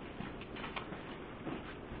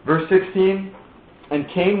 Verse 16, and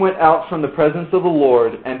Cain went out from the presence of the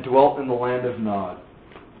Lord and dwelt in the land of Nod.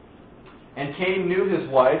 And Cain knew his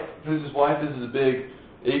wife. Who's his wife? This is a big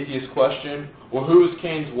atheist question. Well, who's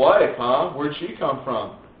Cain's wife, huh? Where'd she come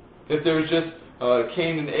from? If there's just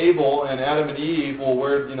Cain and Abel and Adam and Eve, well,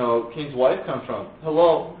 where'd Cain's wife come from?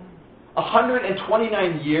 Hello?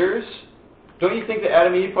 129 years? Don't you think that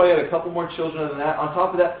Adam and Eve probably had a couple more children than that? On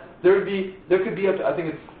top of that, there could be up to, I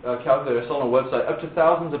think it's calculated, I saw on a website, up to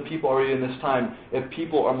thousands of people already in this time, if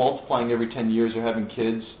people are multiplying every 10 years or having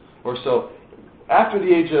kids or so. After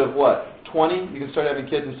the age of, 20, you can start having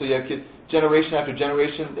kids, and so you have kids generation after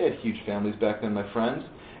generation. They had huge families back then, my friends.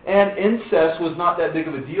 And incest was not that big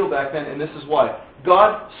of a deal back then, and this is why.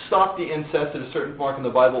 God stopped the incest at a certain mark in the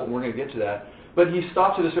Bible, and we're going to get to that. But He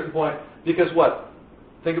stopped at a certain point because what?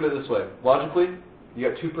 Think of it this way. Logically, you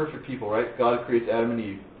got two perfect people, right? God creates Adam and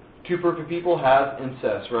Eve. Two perfect people have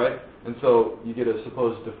incest, right? And so you get a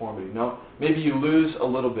supposed deformity. No? Maybe you lose a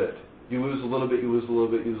little bit. You lose a little bit, you lose a little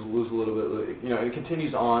bit, you lose a little bit. And it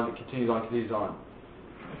continues on, it continues on, it continues on.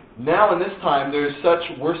 Now in this time, we're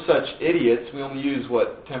such idiots, we only use,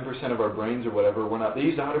 10% of our brains or whatever. They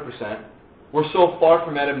use 100%. We're so far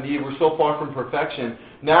from Adam and Eve, we're so far from perfection.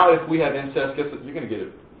 Now if we have incest, guess what? You're going to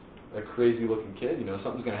get a crazy looking kid,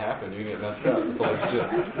 something's going to happen, you're going to get messed up. That's all you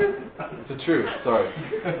do. It's the truth, sorry.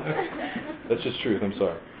 That's just truth, I'm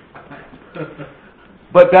sorry.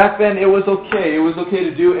 But back then it was okay. It was okay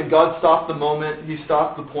to do, and God stopped the moment. He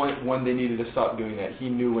stopped the point when they needed to stop doing that. He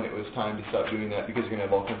knew when it was time to stop doing that because you're going to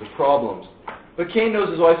have all kinds of problems. But Cain knows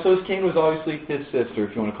his wife, so Cain was obviously his sister,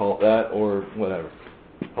 if you want to call it that, or whatever.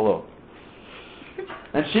 Hello.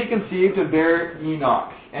 And she conceived and bare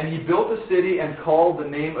Enoch. And he built a city and called the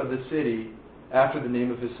name of the city after the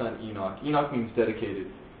name of his son Enoch. Enoch means dedicated.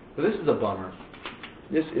 But this is a bummer.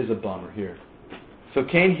 This is a bummer here. So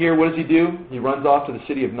Cain here, what does he do? He runs off to the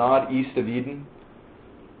city of Nod, east of Eden,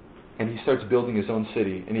 and he starts building his own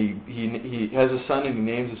city. And he has a son, and he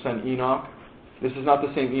names his son Enoch. This is not the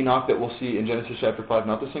same Enoch that we'll see in Genesis chapter 5,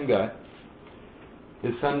 not the same guy.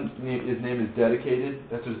 His name is dedicated.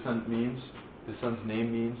 That's what his son means. His son's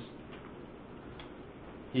name means.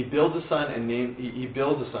 He builds a son and he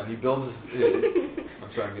builds a son. I'm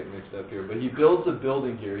sorry, I'm getting mixed up here. But he builds a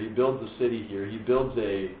building here. He builds a city here. He builds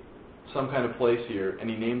some kind of place here, and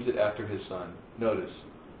he names it after his son. Notice.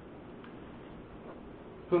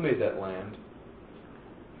 Who made that land?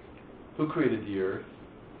 Who created the earth?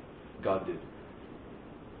 God did.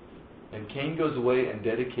 And Cain goes away and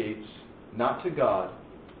dedicates, not to God,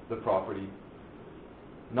 the property,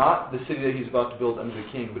 not the city that he's about to build under the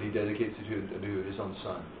king, but he dedicates it to his own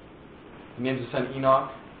son. He names his son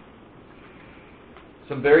Enoch.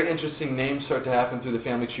 Some very interesting names start to happen through the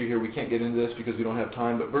family tree here. We can't get into this because we don't have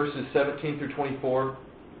time, but verses 17 through 24,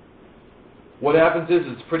 What happens is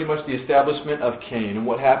it's pretty much the establishment of Cain. And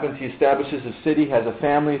what happens, he establishes a city, has a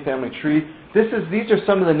family tree. These are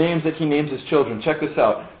some of the names that he names his children. Check this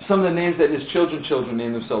out. Some of the names that his children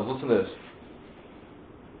name themselves. Listen to this.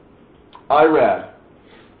 Irad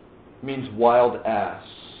means wild ass.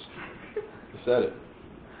 I said it.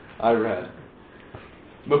 Irad.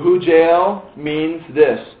 Mehujael means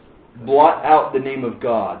this. Blot out the name of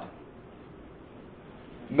God.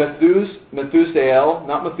 Methusael,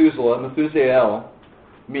 not Methuselah, Methusael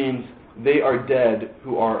means they are dead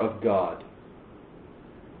who are of God.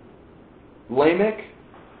 Lamech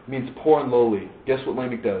means poor and lowly. Guess what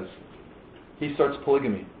Lamech does? He starts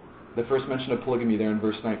polygamy. The first mention of polygamy there in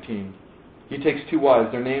verse 19. He takes 2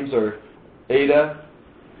 wives. Their names are Adah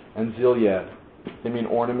and Ziliad. They mean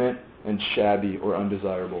ornament and shabby or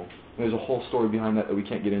undesirable. And there's a whole story behind that we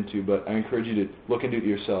can't get into, but I encourage you to look into it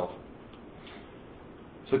yourself.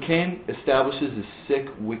 So Cain establishes this sick,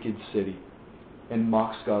 wicked city and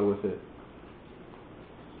mocks God with it.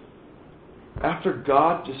 After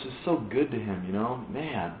God just is so good to him,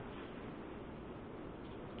 man.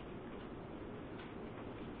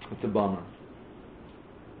 It's a bummer.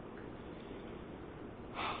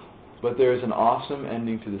 But there is an awesome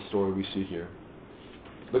ending to the story we see here.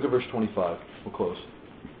 Look at verse 25. We'll close.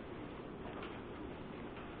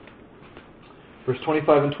 Verse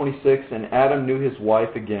 25 and 26, and Adam knew his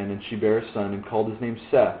wife again, and she bare a son, and called his name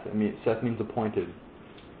Seth. Seth means appointed.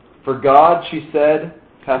 For God, she said,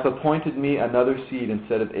 hath appointed me another seed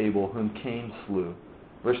instead of Abel, whom Cain slew.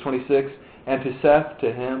 Verse 26, and to Seth,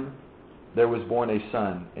 to him, there was born a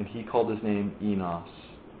son, and he called his name Enos.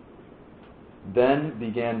 Then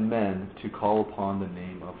began men to call upon the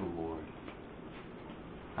name of the Lord.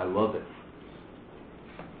 I love it.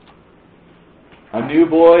 A new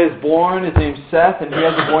boy is born, his name's Seth, and he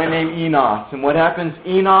has a boy named Enos. And what happens,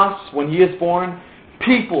 Enos, when he is born,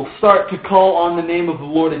 people start to call on the name of the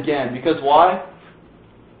Lord again. Because why?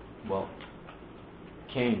 Well,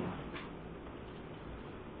 Cain.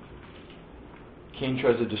 Cain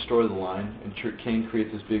tries to destroy the line, and Cain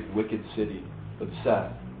creates this big wicked city. But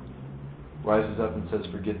Seth rises up and says,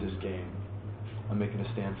 forget this game. I'm making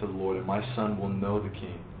a stand for the Lord, and my son will know the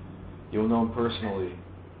King. He will know him personally.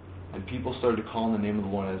 And people started to call on the name of the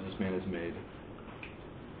Lord as this man is made.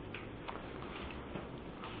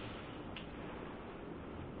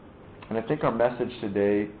 And I think our message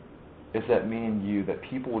today is that me and you, that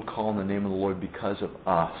people would call on the name of the Lord because of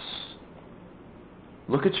us.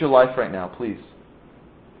 Look at your life right now, please.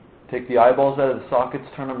 Take the eyeballs out of the sockets,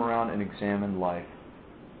 turn them around, and examine life.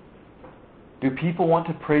 Do people want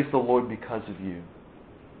to praise the Lord because of you?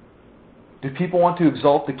 Do people want to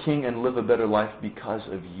exalt the King and live a better life because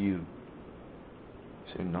of you?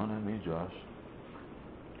 You say, no, not me, Josh.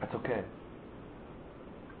 That's okay.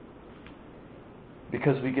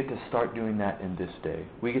 Because we get to start doing that in this day.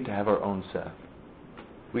 We get to have our own Seth.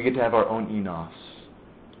 We get to have our own Enos.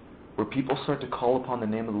 Where people start to call upon the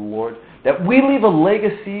name of the Lord. That we leave a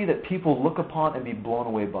legacy that people look upon and be blown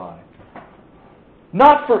away by.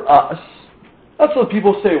 Not for us. That's what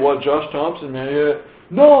people say, what, Josh Thompson, man? Yeah.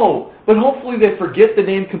 No, but hopefully they forget the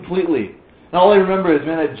name completely. And all I remember is,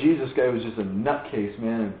 man, that Jesus guy was just a nutcase,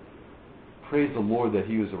 man. And praise the Lord that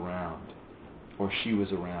he was around. Or she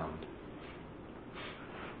was around.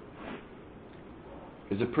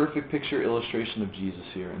 There's a perfect picture illustration of Jesus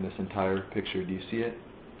here in this entire picture. Do you see it?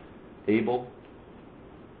 Abel.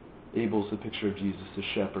 Abel's the picture of Jesus, the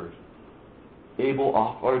shepherd. Abel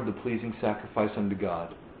offered the pleasing sacrifice unto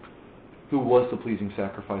God. Who was the pleasing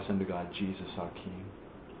sacrifice unto God? Jesus, our King.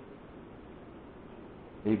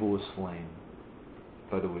 Abel was slain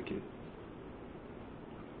by the wicked.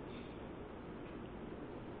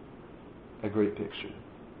 A great picture.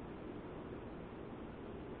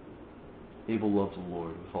 Abel loved the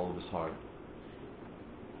Lord with all of his heart.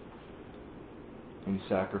 And he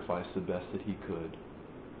sacrificed the best that he could.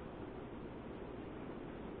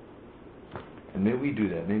 And may we do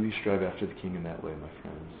that. May we strive after the King in that way, my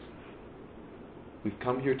friends. We've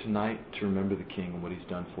come here tonight to remember the King and what he's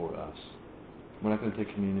done for us. We're not going to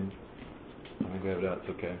take communion. I'm going to grab it out. It's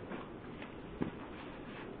okay.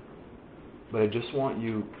 But I just want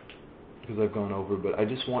you, because I've gone over, but I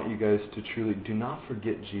just want you guys to truly, do not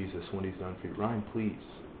forget Jesus, what he's done for you. Ryan, please.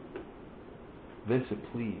 Vincent,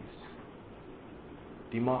 please.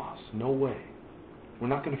 Dimas, no way. We're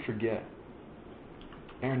not going to forget.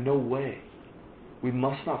 Aaron, no way. We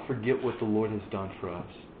must not forget what the Lord has done for us.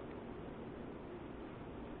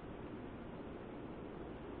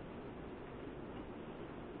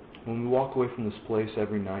 When we walk away from this place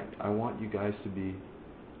every night, I want you guys to be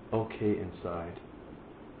okay inside.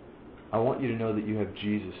 I want you to know that you have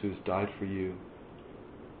Jesus who has died for you.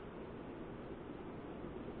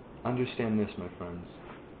 Understand this, my friends.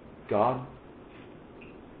 God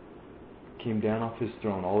came down off His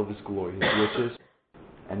throne, all of His glory, His riches,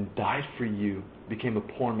 and died for you, became a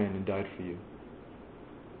poor man and died for you.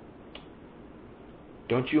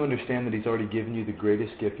 Don't you understand that He's already given you the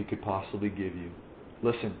greatest gift He could possibly give you?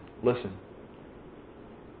 Listen.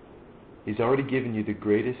 He's already given you the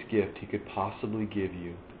greatest gift He could possibly give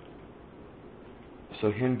you.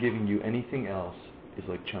 So Him giving you anything else is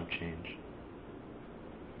like chump change.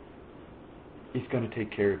 He's going to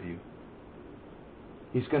take care of you.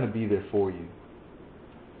 He's going to be there for you.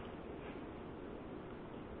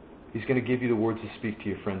 He's going to give you the words to speak to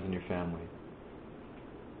your friends and your family.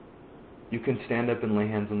 You can stand up and lay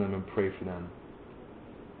hands on them and pray for them.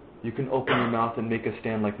 You can open your mouth and make a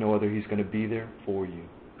stand like no other. He's going to be there for you.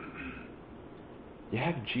 You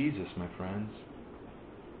have Jesus, my friends.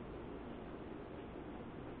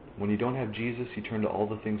 When you don't have Jesus, you turn to all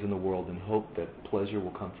the things in the world and hope that pleasure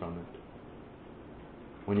will come from it.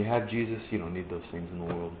 When you have Jesus, you don't need those things in the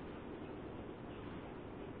world.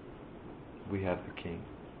 We have the King.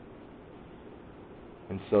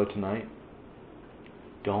 And so tonight,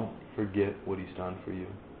 don't forget what He's done for you.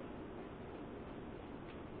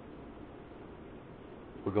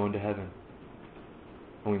 We're going to heaven.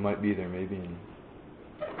 And we might be there maybe in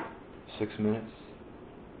 6 minutes.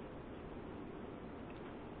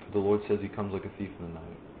 The Lord says He comes like a thief in the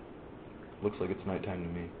night. Looks like it's nighttime to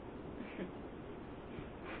me.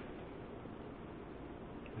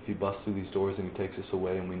 If He busts through these doors and He takes us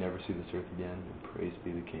away and we never see this earth again, then praise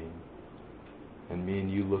be the King. And me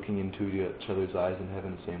and you looking into each other's eyes in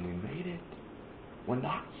heaven and saying, we made it. We're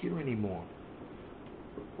not here anymore.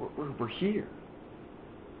 We're here.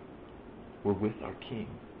 We're with our King.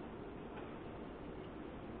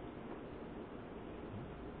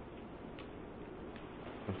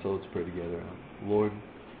 And so let's pray together. Lord,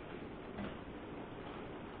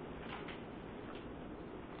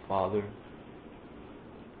 Father,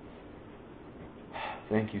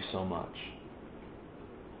 thank you so much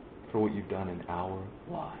for what you've done in our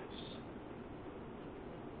lives.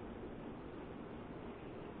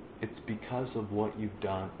 It's because of what you've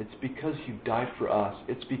done. It's because you've died for us.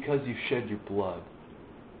 It's because you've shed your blood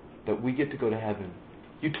that we get to go to heaven.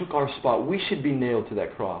 You took our spot. We should be nailed to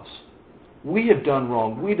that cross. We have done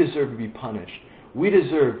wrong. We deserve to be punished. We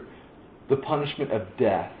deserve the punishment of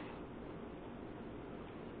death.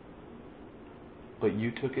 But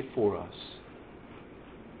you took it for us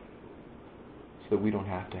so that we don't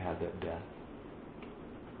have to have that death.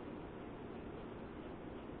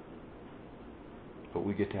 But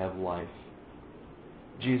we get to have life.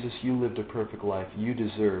 Jesus, you lived a perfect life. You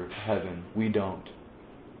deserve heaven. We don't.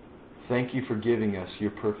 Thank you for giving us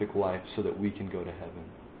your perfect life so that we can go to heaven.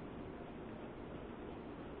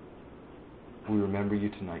 We remember you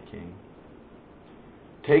tonight, King.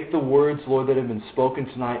 Take the words, Lord, that have been spoken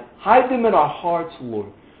tonight. Hide them in our hearts,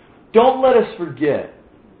 Lord. Don't let us forget.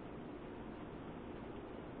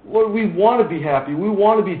 Lord, we want to be happy. We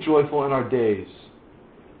want to be joyful in our days.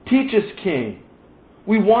 Teach us, King.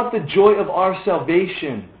 We want the joy of our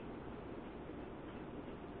salvation.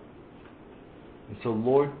 And so,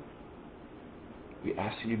 Lord, we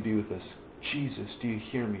ask that you be with us. Jesus, do you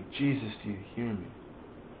hear me? Jesus, do you hear me?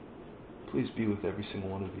 Please be with every single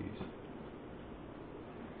one of these.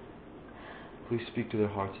 Please speak to their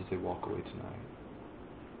hearts as they walk away tonight.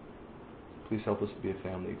 Please help us to be a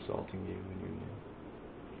family exalting you in your name.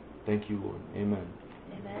 Thank you, Lord. Amen.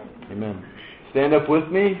 Amen. Amen. Stand up with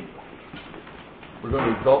me. We're going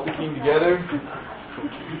to exalt the King together.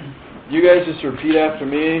 You guys just repeat after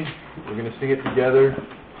me. We're going to sing it together.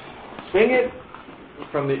 Sing it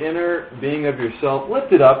from the inner being of yourself.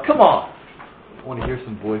 Lift it up. Come on. I want to hear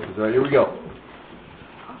some voices. All right, here we go.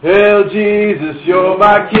 Hail Jesus, you're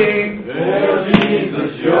my King. Hail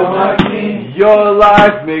Jesus, you're my King. Your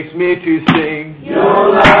life makes me to sing. Your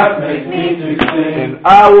life makes me to sing. And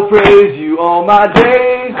I will praise you all my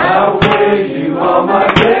days. I will praise you all my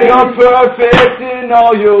days. You're perfect in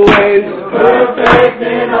all your ways. Perfect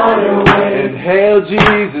in all your ways. And hail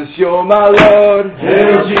Jesus, you're my Lord.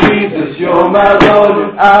 Hail Jesus, you're my Lord.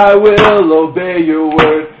 And I will obey your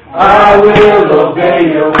word. I will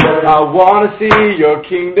obey your word. I want to see your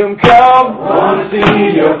kingdom come. Want to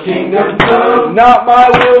see your kingdom come. Not my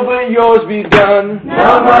will, but yours be done.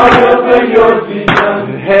 Not my will, but yours be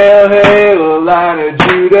done. Hail, hail, Lion of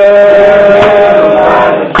Judah. Hail,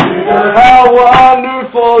 Lion of Judah. How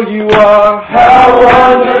wonderful you are. How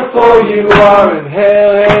wonderful you are. And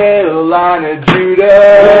hail, hail, Lion of Judah.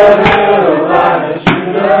 Hail, hail, Lion of Judah.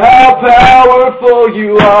 How powerful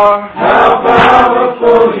you are. How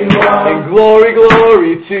powerful you are. And glory,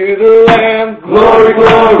 glory to the Lamb. Glory,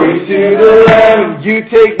 glory to the Lamb. And you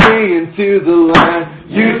take me into the land.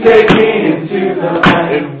 You take me into the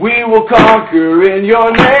land. And we will conquer in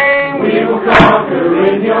your name. We will conquer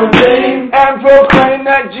in your name. And proclaim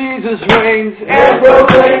that Jesus reigns. And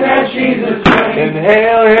proclaim that Jesus reigns. And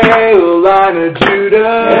hail, hail, Lion of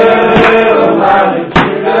Judah. Hail, hail, Lion of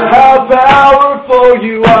Judah. How powerful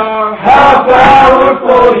you are. How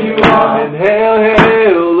powerful you are. And hail,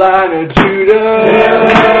 hail, Lion of Judah. Hail,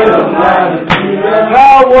 hail, Lion of Judah.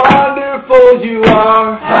 How wonderful you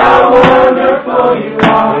are. How wonderful you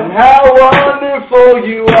are. And how wonderful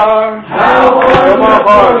you are. How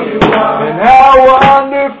wonderful you are. And how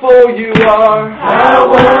wonderful you are. How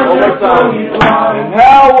wonderful you are. And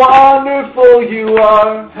how wonderful you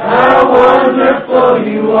are. How wonderful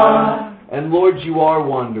you are. And Lord, you are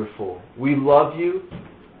wonderful. We love you.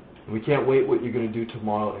 And we can't wait what you're going to do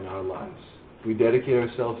tomorrow in our lives. We dedicate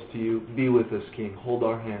ourselves to you. Be with us, King. Hold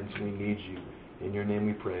our hands. We need you. In your name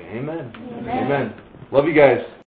we pray. Amen. Amen. Love you guys.